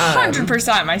 Oh,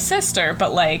 100% my sister,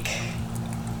 but like,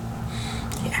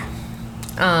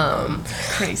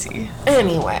 crazy.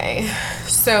 Anyway,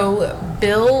 so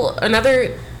Bill,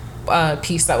 another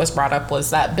piece that was brought up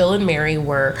was that Bill and Mary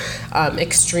were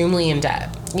extremely in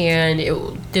debt. And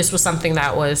this was something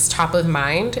that was top of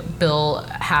mind. Bill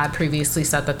had previously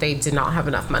said that they did not have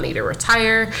enough money to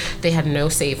retire. They had no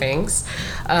savings.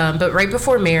 But right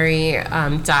before Mary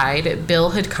died,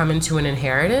 Bill had come into an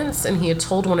inheritance, and he had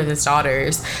told one of his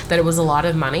daughters that it was a lot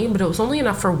of money, but it was only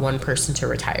enough for one person to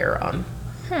retire on.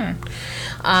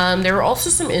 There were also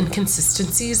some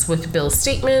inconsistencies with Bill's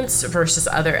statements versus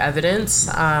other evidence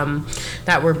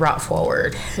that were brought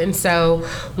forward. And so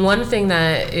one thing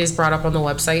that is brought up on the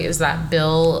website is that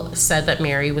Bill said that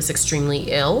Mary was extremely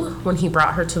ill when he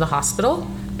brought her to the hospital.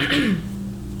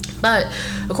 But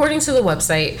according to the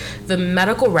website, the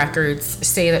medical records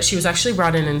say that she was actually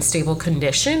brought in stable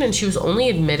condition, and she was only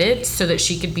admitted so that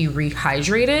she could be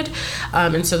rehydrated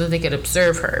and so that they could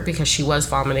observe her, because she was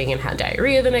vomiting and had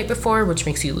diarrhea the night before, which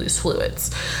makes you lose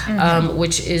fluids,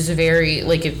 which is very,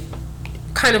 like, it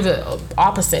kind of the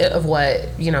opposite of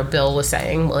what, Bill was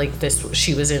saying. Like,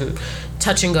 she was in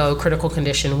touch and go critical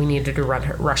condition. We needed to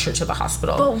rush her to the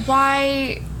hospital. But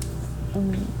why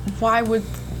would...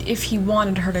 If he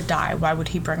wanted her to die, why would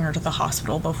he bring her to the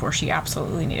hospital before she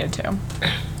absolutely needed to?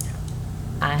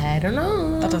 I don't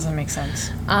know. That doesn't make sense.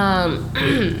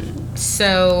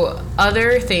 So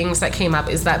other things that came up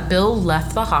is that Bill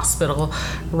left the hospital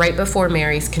right before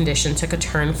Mary's condition took a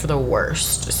turn for the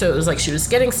worst. So it was like she was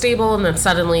getting stable, and then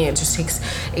suddenly it just takes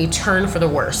a turn for the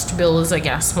worst. Bill is, I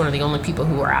guess, one of the only people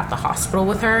who were at the hospital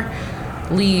with her.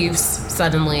 Leaves,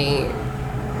 suddenly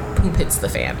poop hits the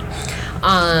fan.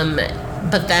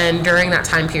 But then during that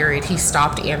time period, he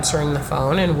stopped answering the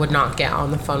phone and would not get on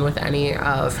the phone with any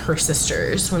of her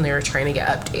sisters when they were trying to get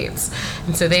updates.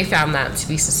 And so they found that to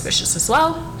be suspicious as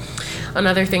well.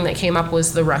 Another thing that came up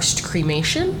was the rushed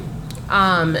cremation.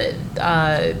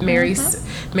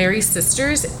 Mary's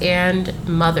sisters and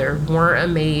mother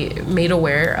weren't made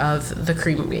aware of the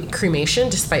cremation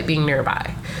despite being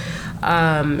nearby.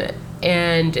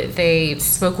 and they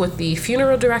spoke with the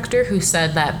funeral director, who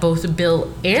said that both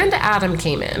Bill and Adam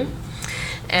came in.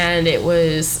 And it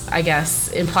was, I guess,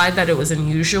 implied that it was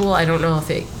unusual. I don't know if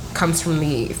it comes from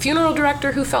the funeral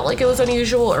director who felt like it was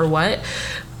unusual or what.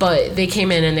 But they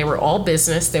came in and they were all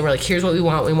business. They were like, here's what we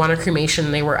want. We want a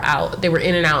cremation. They were out. They were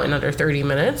in and out in under 30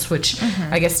 minutes, which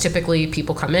I guess typically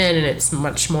people come in and it's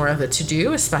much more of a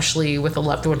to-do, especially with a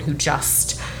loved one who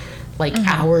just like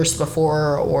hours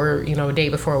before or, you know, a day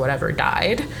before or whatever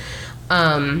died.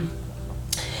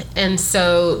 And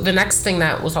so the next thing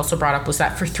that was also brought up was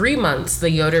that for 3 months, the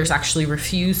Yoders actually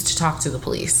refused to talk to the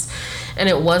police. And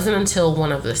it wasn't until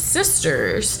one of the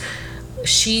sisters,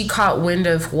 she caught wind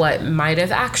of what might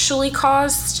have actually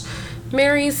caused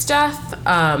Mary's death.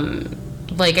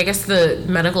 Like, I guess the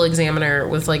medical examiner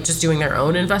was like just doing their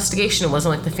own investigation. It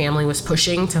wasn't like the family was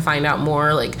pushing to find out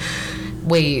more, like,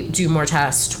 wait, do more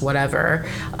tests, whatever.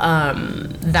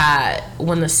 That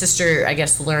when the sister, I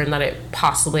guess, learned that it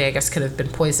possibly, I guess, could have been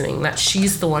poisoning, that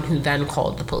she's the one who then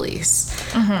called the police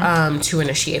to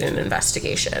initiate an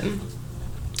investigation.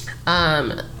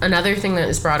 Another thing that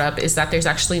is brought up is that there's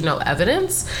actually no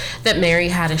evidence that Mary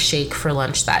had a shake for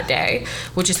lunch that day,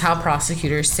 which is how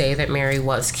prosecutors say that Mary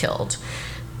was killed.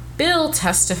 Bill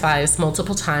testifies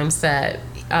multiple times that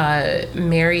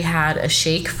Mary had a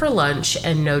shake for lunch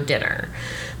and no dinner.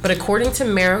 But according to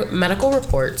medical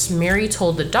reports, Mary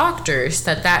told the doctors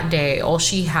that that day all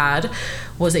she had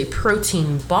was a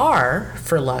protein bar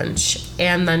for lunch,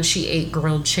 and then she ate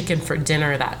grilled chicken for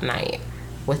dinner that night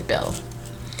with Bill.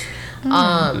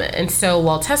 And so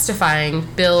while testifying,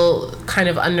 Bill kind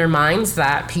of undermines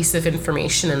that piece of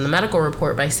information in the medical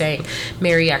report by saying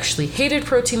Mary actually hated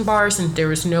protein bars and there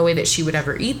was no way that she would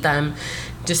ever eat them,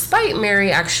 despite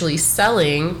Mary actually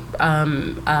selling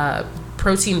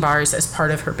protein bars as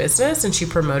part of her business, and she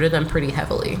promoted them pretty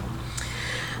heavily.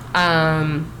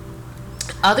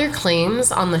 Other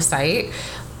claims on the site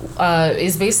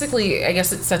is basically, I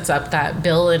guess it sets up that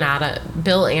Bill and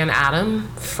Adam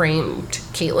framed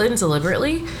Caitlin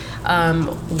deliberately.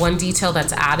 One detail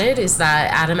that's added is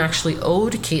that Adam actually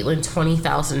owed Caitlin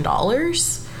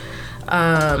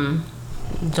 $20,000.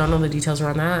 Don't know the details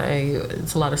around that.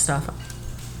 It's a lot of stuff.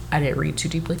 I didn't read too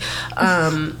deeply.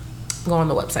 Go on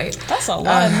the website. That's a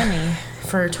lot of money.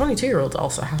 For 22-year-olds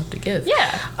also have to give.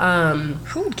 Yeah.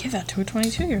 Who would give that to a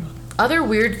 22-year-old? Other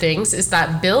weird things is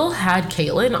that Bill had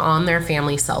Caitlin on their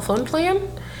family cell phone plan,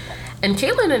 and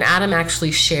Caitlin and Adam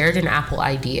actually shared an Apple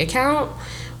ID account,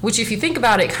 which, if you think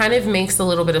about it, kind of makes a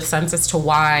little bit of sense as to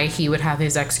why he would have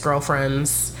his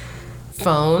ex-girlfriend's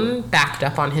phone backed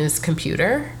up on his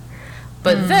computer.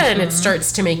 But then it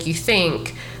starts to make you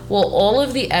think, well, all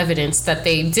of the evidence that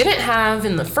they didn't have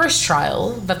in the first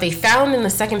trial, that they found in the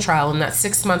second trial, and that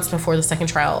 6 months before the second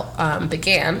trial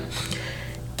began,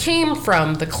 came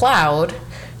from the cloud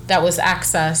that was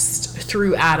accessed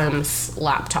through Adam's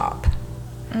laptop.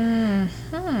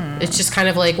 It's just kind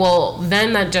of like, well,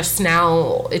 then that just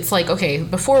now, it's like, okay,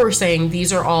 before we're saying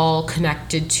these are all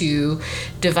connected to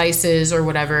devices or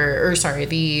whatever, or sorry,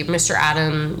 the Mr.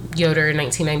 Adam Yoder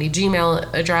 1990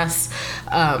 Gmail address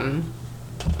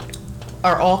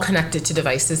are all connected to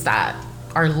devices that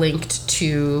are linked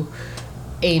to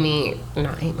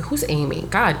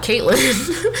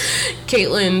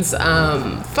Caitlin's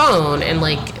phone, and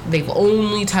like they've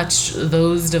only touched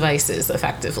those devices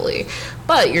effectively,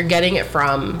 but you're getting it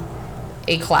from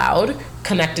a cloud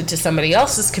connected to somebody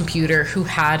else's computer who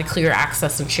had clear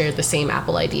access and shared the same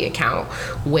Apple ID account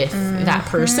with that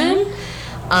person,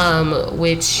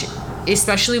 which,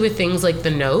 especially with things like the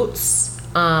notes,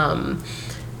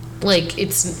 like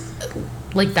it's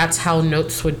like that's how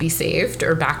notes would be saved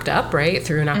or backed up, right,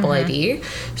 through an Apple ID.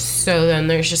 So then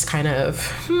there's just kind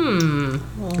of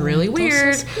really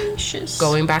weird,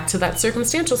 going back to that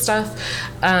circumstantial stuff.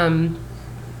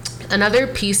 Another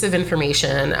piece of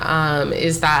information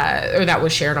that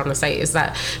was shared on the site is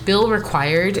that Bill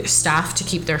required staff to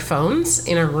keep their phones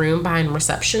in a room behind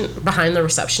the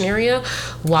reception area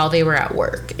while they were at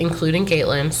work, including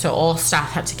Caitlin. So all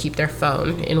staff had to keep their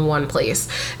phone in one place.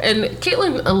 And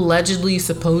Caitlin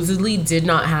supposedly did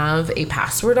not have a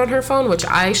password on her phone, which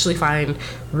I actually find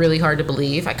really hard to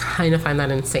believe. I kind of find that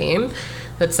insane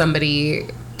that somebody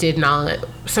with an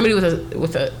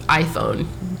iPhone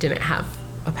didn't have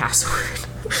a password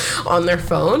on their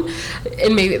phone.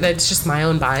 And maybe that's just my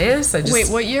own bias. Wait,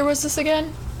 what year was this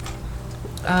again?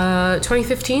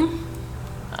 2015.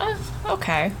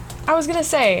 Okay. I was gonna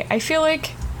say, I feel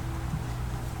like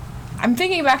I'm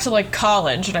thinking back to like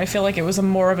college, and I feel like it was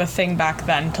more of a thing back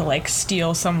then to like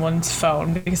steal someone's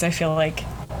phone, because I feel like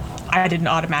I did an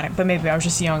automatic, but maybe I was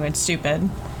just young and stupid.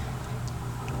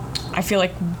 I feel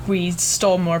like we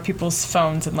stole more people's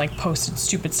phones and like posted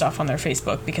stupid stuff on their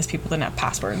Facebook because people didn't have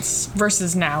passwords.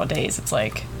 Versus nowadays, it's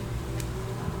like,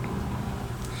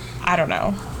 I don't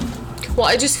know. Well,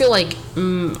 I just feel like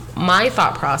my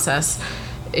thought process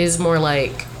is more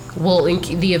like, well, in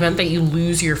the event that you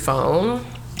lose your phone,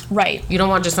 right? You don't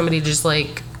want just somebody to just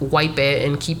like wipe it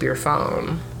and keep your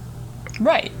phone,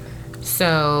 right?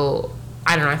 So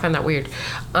I don't know. I find that weird.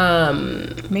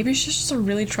 Maybe she's just a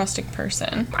really trusting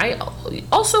person. I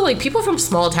also, like, people from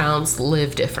small towns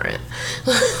live different.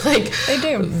 Like, they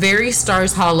do. Very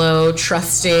Stars Hollow,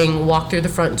 trusting, walk through the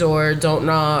front door, don't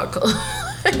knock.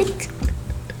 Like,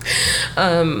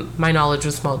 my knowledge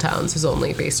of small towns is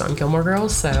only based on Gilmore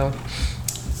Girls, so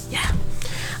yeah.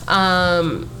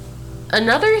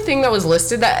 Another thing that was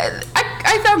listed that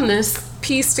I found this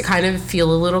piece to kind of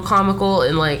feel a little comical,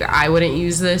 and like I wouldn't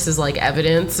use this as like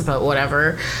evidence, but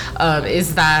whatever,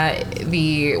 is that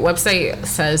the website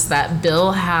says that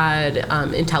Bill had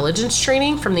intelligence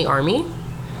training from the Army,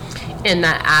 and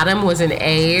that Adam was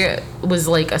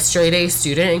like a straight A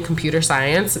student in computer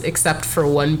science, except for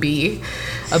one B,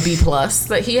 a B plus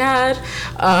that he had,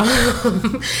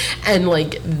 and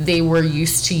like they were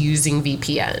used to using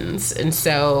VPNs, and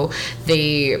so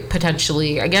they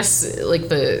potentially, I guess, like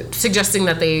suggesting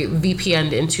that they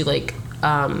VPN'd into like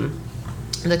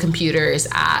the computers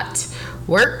at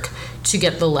work to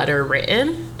get the letter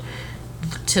written,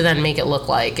 to then make it look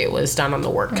like it was done on the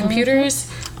work computers.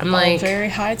 I'm like, very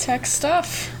high tech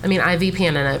stuff. I mean, I VPN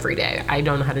in every day. I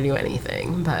don't know how to do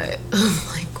anything, but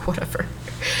like whatever.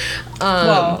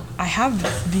 Well, I have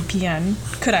VPN.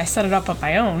 Could I set it up on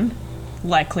my own?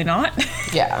 Likely not.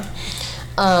 Yeah.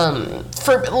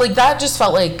 For like that just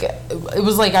felt like it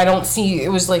was like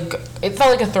it was like it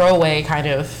felt like a throwaway kind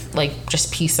of like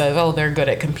just piece of, oh, they're good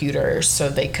at computers, so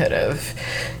they could have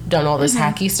done all this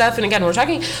hacky stuff. And again, we're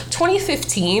talking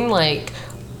 2015, like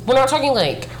we're not talking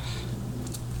like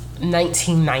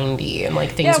 1990 and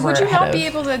like things were ahead of. Yeah, would you not be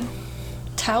able to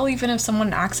tell even if someone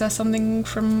accessed something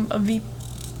from a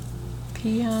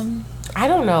VPN? I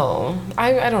don't know.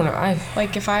 I don't know.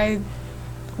 Like if I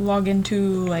log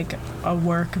into like a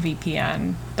work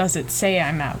VPN, does it say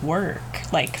I'm at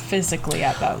work, like physically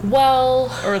at that,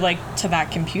 or like to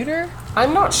that computer?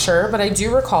 I'm not sure, but I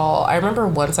do recall, I remember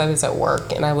once I was at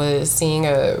work and I was seeing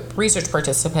a research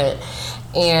participant,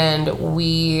 and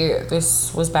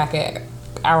this was back at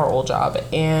our old job,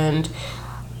 and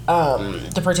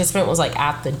the participant was like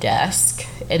at the desk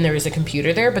and there was a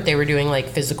computer there, but they were doing like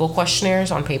physical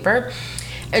questionnaires on paper.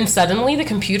 And suddenly the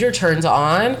computer turns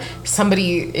on,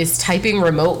 somebody is typing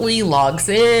remotely, logs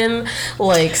in,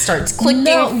 like starts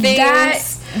clicking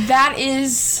things. That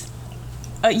is,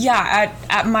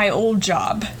 at my old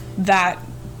job, that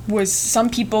was some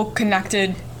people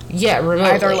connected. Yeah,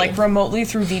 remotely. Either like remotely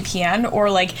through VPN, or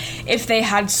like if they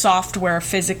had software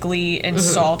physically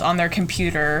installed on their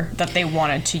computer that they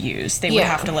wanted to use, they would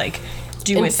have to like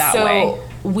do it that way.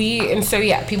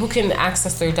 People can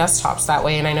access their desktops that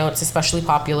way, and I know it's especially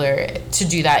popular to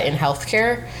do that in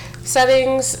healthcare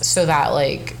settings, so that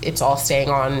like it's all staying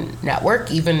on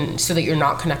network, even so that you're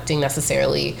not connecting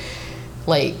necessarily,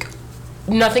 like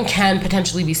nothing can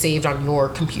potentially be saved on your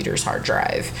computer's hard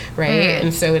drive, right?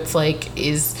 And so it's like,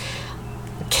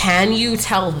 can you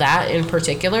tell that in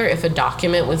particular if a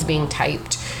document was being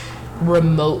typed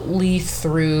remotely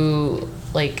through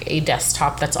like a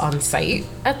desktop that's on site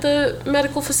at the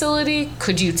medical facility?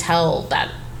 Could you tell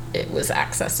that it was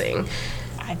accessing?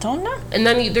 I don't know. And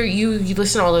then you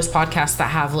listen to all those podcasts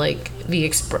that have like the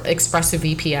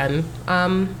ExpressVPN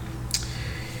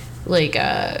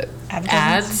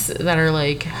ads that are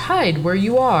like, hide where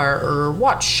you are or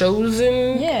watch shows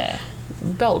in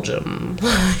Belgium.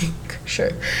 Like,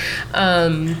 sure.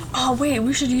 Oh wait,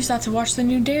 we should use that to watch the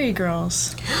new Dairy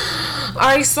Girls.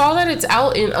 I saw that it's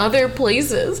out in other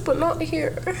places, but not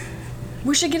here.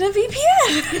 We should get a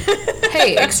VPN.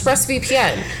 Hey,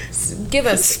 ExpressVPN, give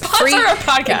us free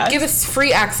podcast. Give us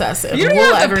free access, and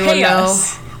we'll let everyone know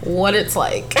what it's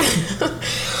like.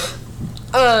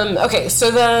 Okay, so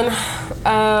then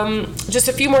just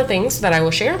a few more things that I will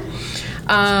share.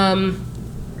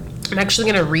 I'm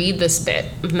actually going to read this bit.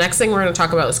 The next thing we're going to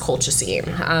talk about is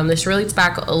colchicine. This relates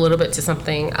back a little bit to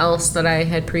something else that I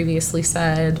had previously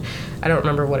said. I don't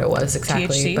remember what it was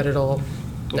exactly, THC? but it'll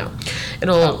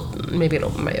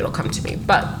come to me.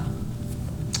 But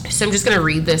so I'm just going to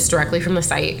read this directly from the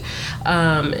site.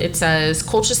 It says,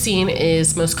 colchicine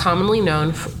is most commonly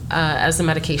known as a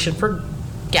medication for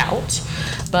gout,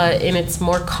 but in its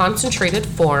more concentrated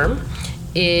form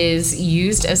is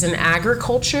used as an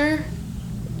agriculture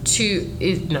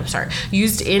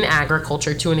used in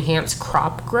agriculture to enhance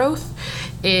crop growth.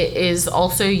 It is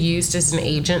also used as an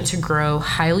agent to grow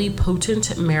highly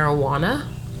potent marijuana.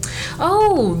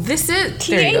 Oh, this is THC.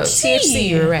 There you go. THC,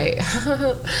 you're right.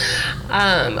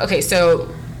 Okay, so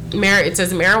it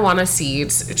says marijuana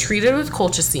seeds treated with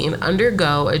colchicine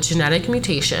undergo a genetic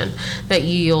mutation that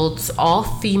yields all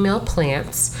female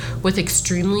plants with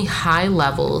extremely high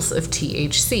levels of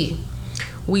THC.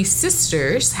 We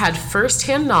sisters had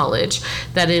firsthand knowledge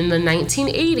that in the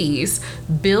 1980s,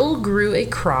 Bill grew a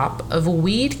crop of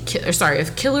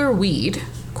killer weed,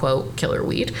 quote, killer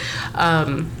weed.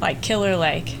 Like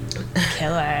killer,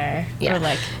 killer, yeah. Or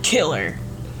like killer.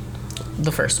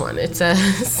 The first one. It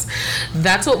says,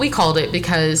 that's what we called it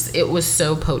because it was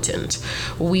so potent.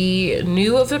 We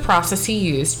knew of the process he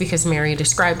used because Mary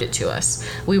described it to us.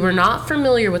 We were not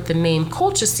familiar with the name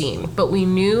colchicine, but we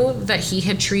knew that he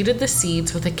had treated the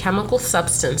seeds with a chemical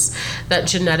substance that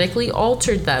genetically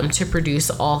altered them to produce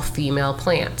all female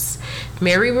plants.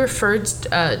 Mary referred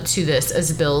to this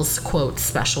as Bill's, quote,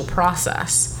 special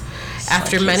process.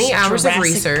 After many hours of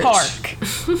research,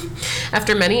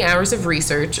 after many hours of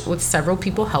research with several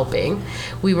people helping,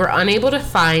 we were unable to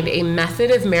find a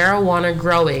method of marijuana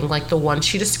growing like the one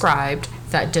she described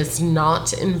that does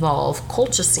not involve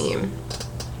colchicine.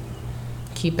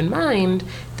 Keep in mind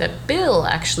that Bill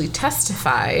actually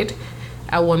testified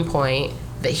at one point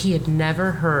that he had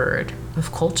never heard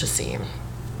of colchicine.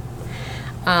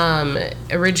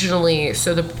 Originally,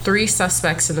 so the three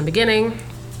suspects in the beginning,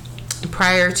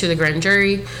 prior to the grand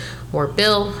jury, were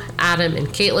Bill, Adam, and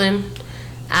Caitlin.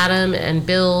 Adam and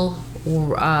Bill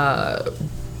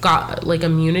got like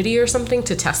immunity or something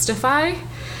to testify.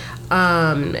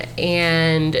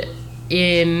 And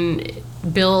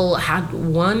Bill had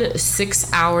 1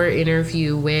 6-hour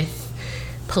interview with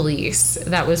police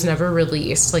that was never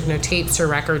released. Like no tapes or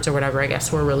records or whatever, I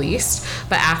guess, were released.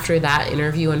 But after that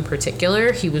interview in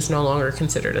particular, he was no longer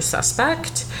considered a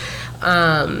suspect.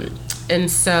 And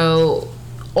so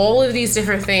all of these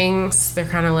different things, they're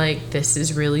kind of like, this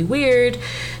is really weird.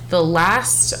 The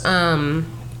last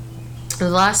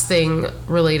thing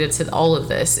related to all of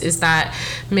this is that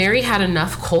Mary had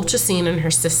enough colchicine in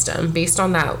her system based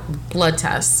on that blood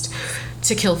test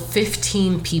to kill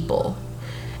 15 people.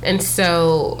 And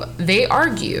so they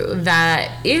argue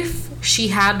that if she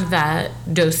had that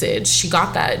dosage, she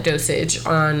got that dosage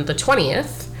on the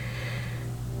 20th,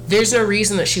 there's no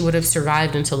reason that she would have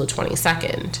survived until the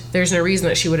 22nd. There's no reason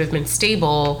that she would have been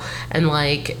stable and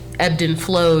like ebbed and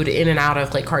flowed in and out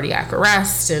of like cardiac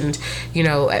arrest. And, you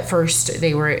know, at first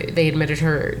they admitted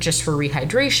her just for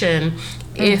rehydration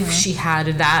if she had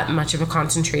that much of a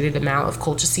concentrated amount of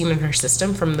colchicine in her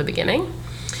system from the beginning.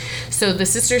 So the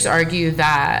sisters argue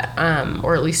that,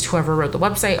 or at least whoever wrote the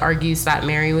website argues that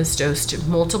Mary was dosed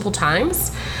multiple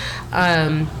times.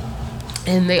 And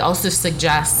they also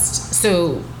suggest,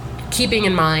 so keeping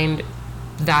in mind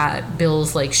that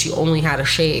Bill's like, she only had a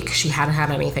shake, she hadn't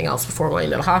had anything else before going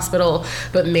to the hospital,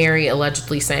 but Mary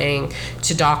allegedly saying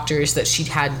to doctors that she'd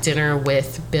had dinner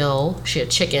with Bill, she had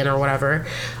chicken or whatever,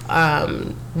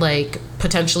 like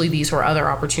potentially these were other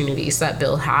opportunities that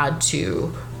Bill had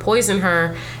to poison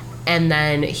her. And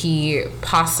then he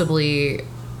possibly,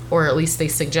 or at least they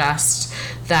suggest,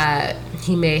 that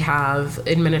he may have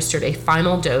administered a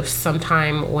final dose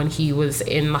sometime when he was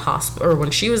in the hospital, or when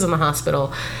she was in the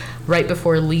hospital, right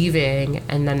before leaving,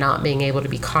 and then not being able to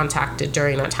be contacted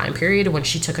during that time period when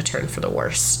she took a turn for the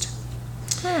worst.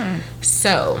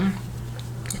 So,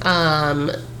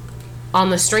 on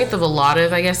the strength of a lot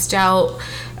of, I guess, doubt,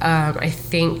 I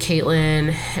think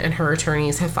Caitlin and her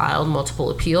attorneys have filed multiple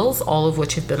appeals, all of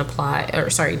which have been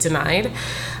denied.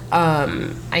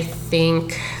 I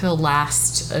think the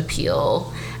last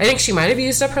appeal, I think she might have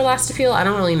used up her last appeal. I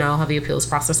don't really know how the appeals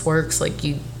process works. Like,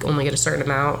 you only get a certain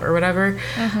amount or whatever.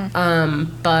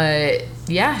 But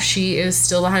yeah, she is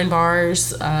still behind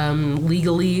bars,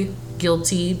 legally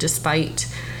guilty, despite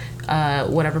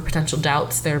whatever potential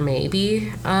doubts there may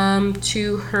be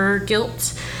to her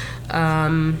guilt.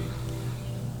 That's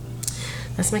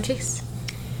my case.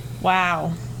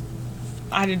 Wow.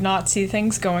 I did not see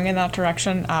things going in that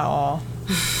direction at all.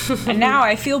 And now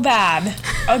I feel bad.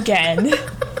 Again.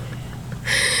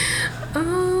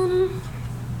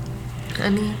 I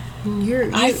mean,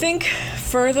 I think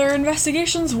further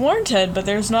investigation's warranted, but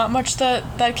there's not much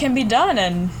that can be done,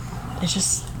 and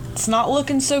it's not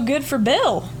looking so good for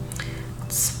Bill.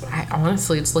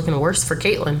 Honestly, it's looking worse for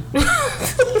Caitlin.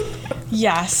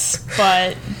 Yes,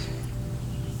 but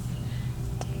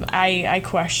I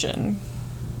question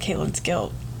Caitlin's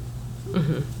guilt.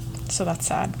 So that's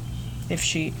sad if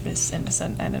she is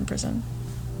innocent and in prison.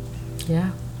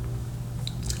 Yeah.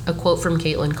 A quote from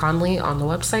Caitlin Conley on the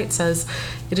website says,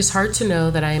 "It is hard to know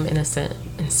that I am innocent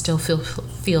and still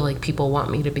feel like people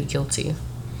want me to be guilty."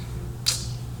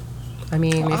 I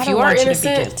mean, Well, if I you don't are want you to be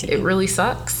innocent, guilty. it really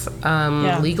sucks.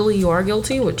 Yeah. Legally, you are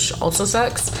guilty, which also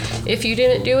sucks if you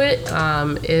didn't do it.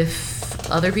 If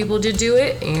other people did do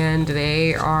it and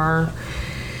they are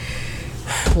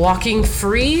walking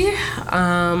free,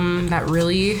 that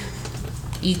really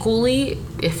equally,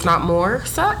 if not more,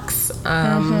 sucks.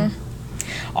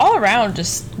 All around,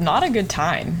 just not a good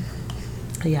time.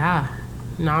 Yeah,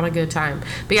 not a good time.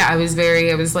 But yeah, I was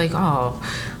like, oh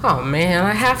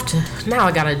man, now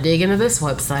I gotta dig into this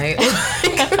website.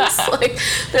 It's like,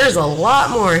 there's a lot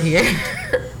more here.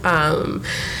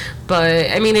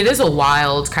 But I mean, it is a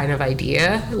wild kind of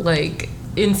idea. Like,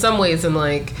 in some ways, I'm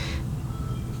like,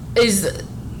 is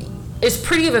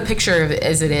pretty of a picture of it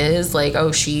as it is. Like,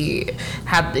 oh, she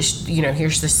had this,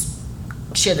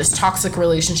 she had this toxic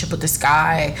relationship with this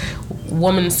guy,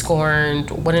 woman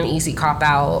scorned, what an easy cop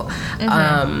out.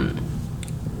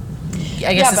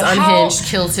 I guess is unhinged,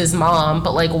 kills his mom,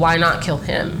 but like, why not kill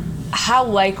him? How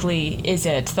likely is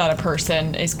it that a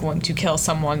person is going to kill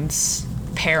someone's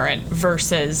parent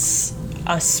versus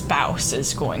a spouse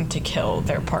is going to kill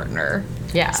their partner?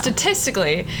 Yeah.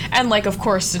 Statistically, and like, of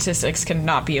course, statistics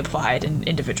cannot be applied in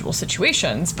individual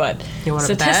situations, but You wanna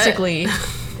statistically,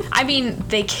 I mean,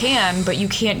 they can, but you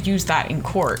can't use that in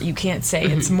court. You can't say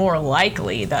it's more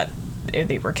likely that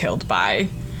they were killed by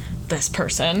this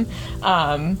person.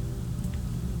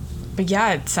 But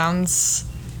yeah, it sounds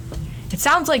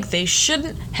like they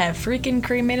shouldn't have freaking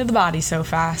cremated the body so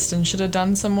fast and should have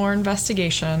done some more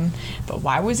investigation. But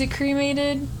why was it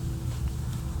cremated?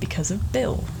 Because of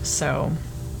Bill. So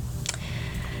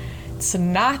it's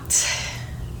not,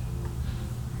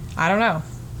 I don't know.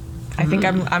 I think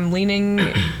I'm leaning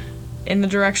in the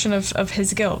direction of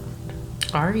his guilt.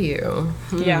 Are you?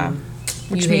 Yeah.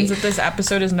 Which You means hate- that this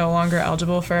episode is no longer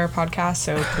eligible for our podcast,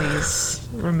 so please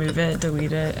remove it,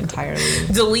 delete it entirely.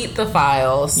 Delete the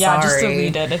file. Yeah, just Sorry.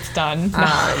 delete it. It's done.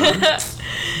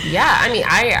 Yeah, I mean,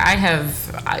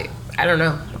 I don't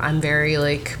know. I'm very,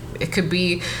 like, it could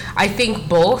be, I think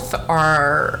both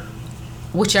are,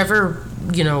 whichever,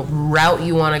 route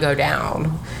you want to go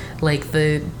down. Like,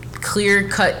 the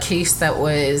clear-cut case that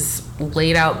was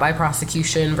laid out by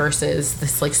prosecution versus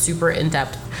this, like, super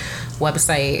in-depth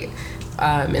website,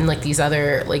 and, like, these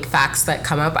other, like, facts that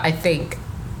come up. I think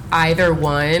either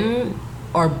one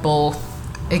or both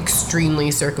extremely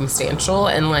circumstantial,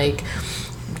 and, like,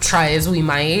 try as we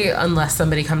might, unless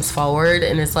somebody comes forward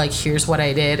and is like, here's what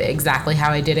I did, exactly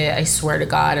how I did it, I swear to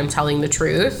God I'm telling the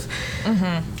truth.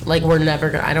 Like, we're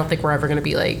never gonna, I don't think we're ever gonna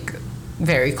be, like,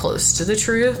 very close to the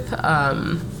truth.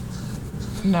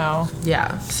 No.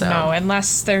 Yeah, so No,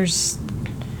 unless there's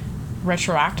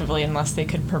retroactively, unless they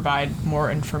could provide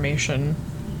more information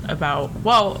about,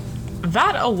 well,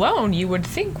 that alone you would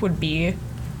think would be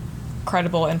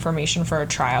credible information for a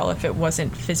trial if it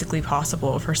wasn't physically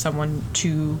possible for someone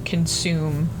to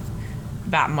consume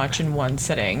that much in one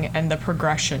sitting, and the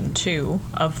progression too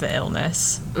of the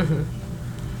illness.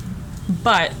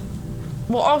 But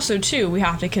well, also too, we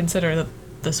have to consider that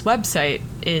this website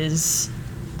is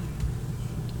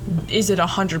it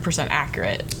 100%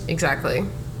 accurate? exactly.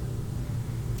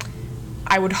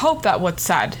 I would hope that what's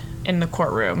said in the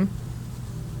courtroom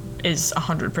is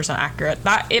 100% accurate.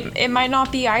 That it might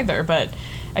not be either, but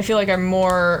I feel like I'm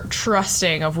more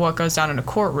trusting of what goes down in a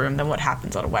courtroom than what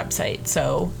happens on a website.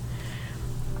 So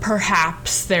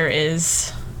perhaps there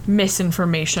is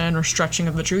misinformation or stretching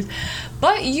of the truth.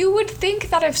 But you would think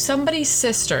that if somebody's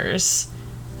sisters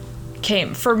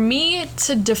came, for me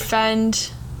to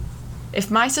defend, if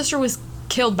my sister was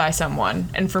killed by someone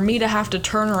and for me to have to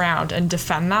turn around and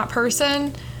defend that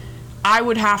person, I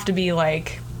would have to be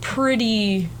like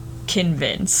pretty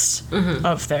convinced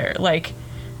of their, like,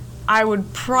 I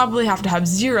would probably have to have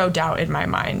zero doubt in my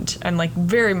mind and like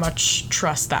very much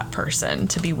trust that person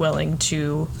to be willing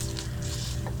to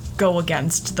go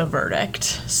against the verdict.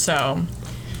 So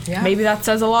Yeah. maybe that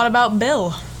says a lot about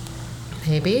Bill.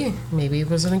 Maybe he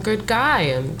wasn't a good guy,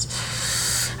 and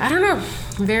I don't know.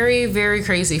 Very, very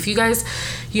crazy. If you guys,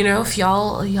 if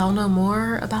y'all know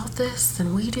more about this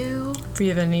than we do, If you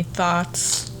have any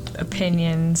thoughts,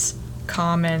 opinions,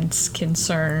 comments,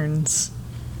 concerns,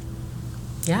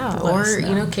 yeah. Let Or us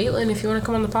know. Caitlin, if you want to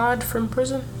come on the pod from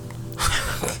prison.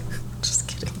 Just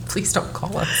kidding. Please don't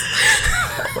call us.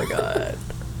 oh my god.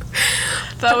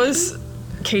 That was,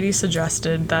 Katie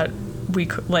suggested that we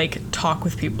could like talk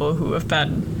with people who have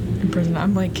been in prison.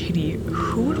 I'm like, Katie,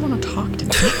 who would want to talk to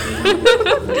me?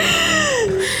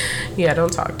 Yeah,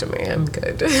 don't talk to me. I'm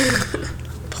good.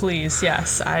 Please,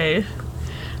 yes, I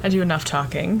I do enough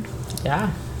talking.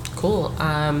 Yeah, cool.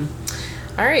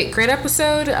 All right, great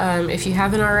episode. If you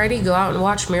haven't already, go out and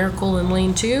watch Miracle in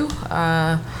Lane 2.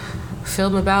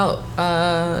 Film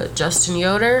about Justin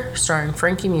Yoder, starring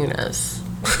Frankie Muniz.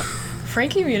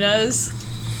 Frankie Muniz,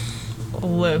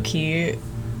 low-key,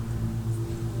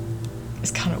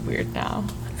 is kind of weird now.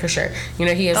 For sure. You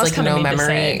know, he has like no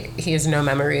memory. He has no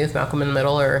memory of Malcolm in the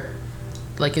Middle or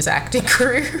like his acting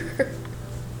career.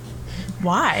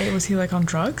 Why? Was he like on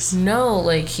drugs? No,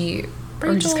 like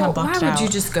Or just kind of why bumped would out? you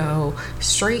just go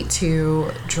straight to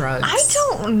drugs? I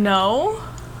don't know.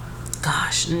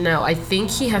 Gosh, no. I think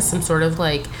he has some sort of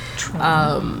like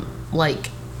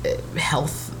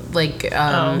health,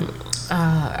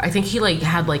 I think he like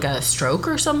had like a stroke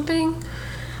or something,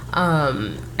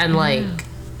 and like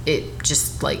it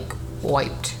just like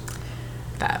wiped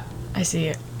that. I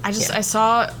see. I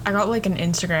got like an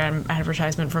Instagram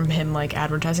advertisement from him like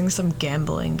advertising some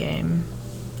gambling game,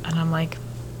 and I'm like,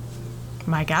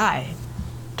 my guy,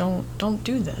 don't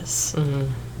do this.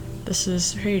 Mm-hmm. This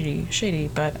is shady,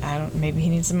 but maybe he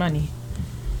needs the money.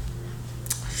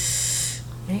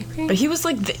 Maybe. But he was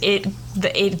like the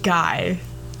it guy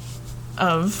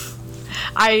of.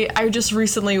 I just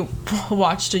recently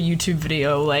watched a YouTube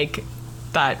video like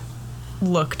that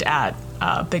looked at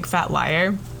Big Fat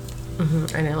Liar.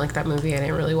 Mm-hmm. I didn't like that movie. I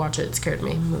didn't really watch it. It scared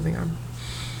me. Moving on.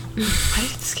 Why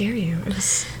did it scare you? It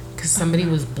was because somebody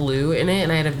was blue in it,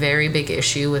 and I had a very big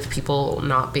issue with people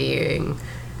not being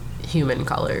human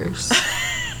colors.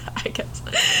 I guess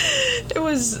it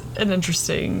was an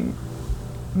interesting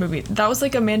movie. That was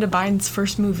like Amanda Bynes'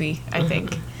 first movie, I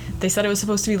think. They said it was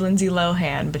supposed to be Lindsay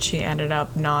Lohan, but she ended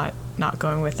up not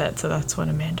going with it, so that's when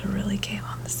Amanda really came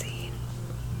on the scene.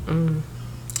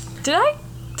 Did I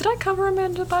cover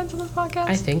Amanda Bynes on this podcast?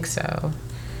 I think so.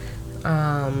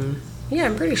 Yeah,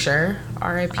 I'm pretty sure.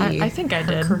 R.I.P. I think I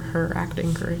did. Her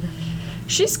acting career.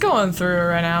 She's going through it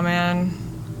right now, man.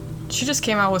 She just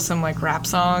came out with some like rap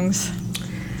songs.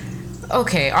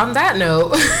 Okay, on that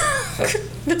note,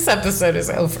 this episode is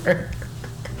over.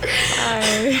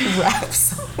 Rap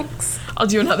songs. I'll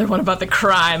do another one about the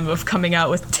crime of coming out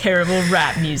with terrible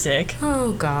rap music.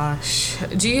 Oh gosh.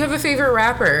 Do you have a favorite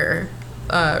rapper,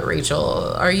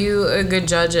 Rachel? Are you a good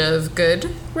judge of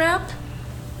good rap?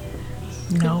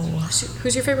 No.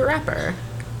 Who's your favorite rapper?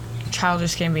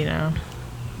 Childish Gambino.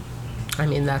 I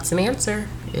mean, that's an answer.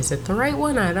 Is it the right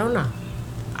one? I don't know.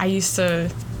 I used to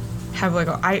have like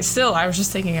I was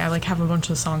just thinking I like have a bunch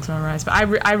of songs memorized, but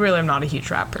I really am not a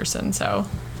huge rap person. So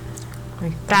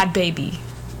Bad Baby.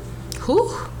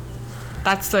 Who?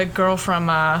 That's the girl from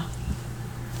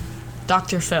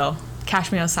Dr. Phil.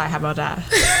 Cash Me Outside. How about that?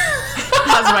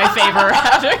 That's my favorite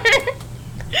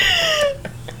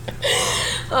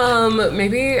rapper.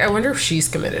 Maybe I wonder if she's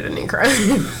committed any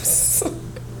crimes.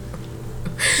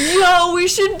 Yo, we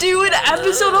should do an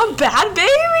episode on Bad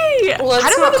Baby.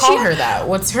 Let's not call her that.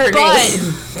 What's her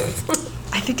name?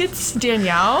 I think it's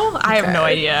Danielle. I have no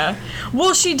idea.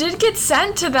 Well, she did get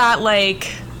sent to that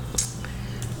like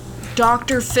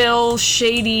Dr. Phil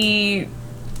shady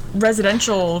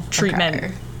residential treatment.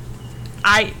 Okay.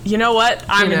 You know what?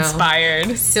 I'm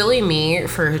inspired. Silly me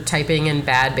for typing in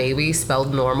Bad Baby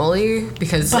spelled normally,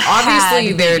 because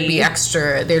obviously there'd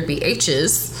be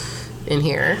H's in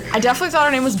here. I definitely thought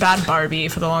her name was Bad Barbie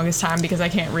for the longest time because I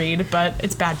can't read, but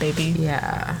it's Bad Baby.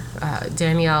 Yeah.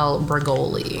 Danielle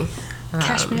Bregoli.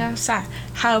 Cash Me Outside.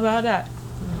 How about that?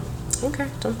 Okay,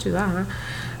 don't do that.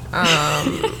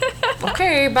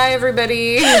 Okay, bye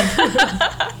everybody.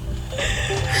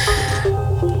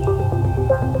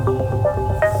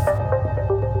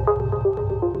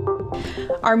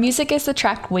 Our music is the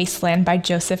track Wasteland by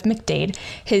Joseph McDade.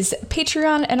 His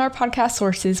Patreon and our podcast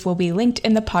sources will be linked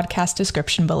in the podcast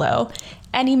description below.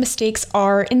 Any mistakes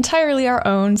are entirely our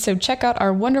own, so check out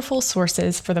our wonderful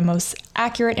sources for the most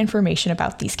accurate information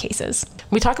about these cases.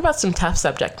 We talk about some tough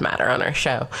subject matter on our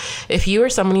show. If you or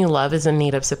someone you love is in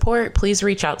need of support, please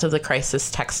reach out to the crisis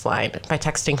text line by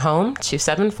texting HOME to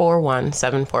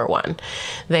 741-741.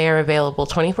 They are available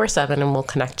 24/7 and will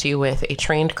connect you with a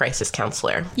trained crisis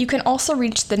counselor. You can also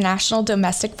reach the National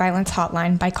Domestic Violence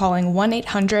Hotline by calling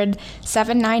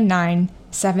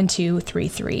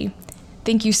 1-800-799-7233.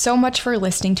 Thank you so much for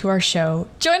listening to our show.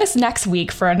 Join us next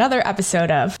week for another episode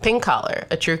of Pink Collar,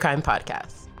 a true crime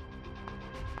podcast.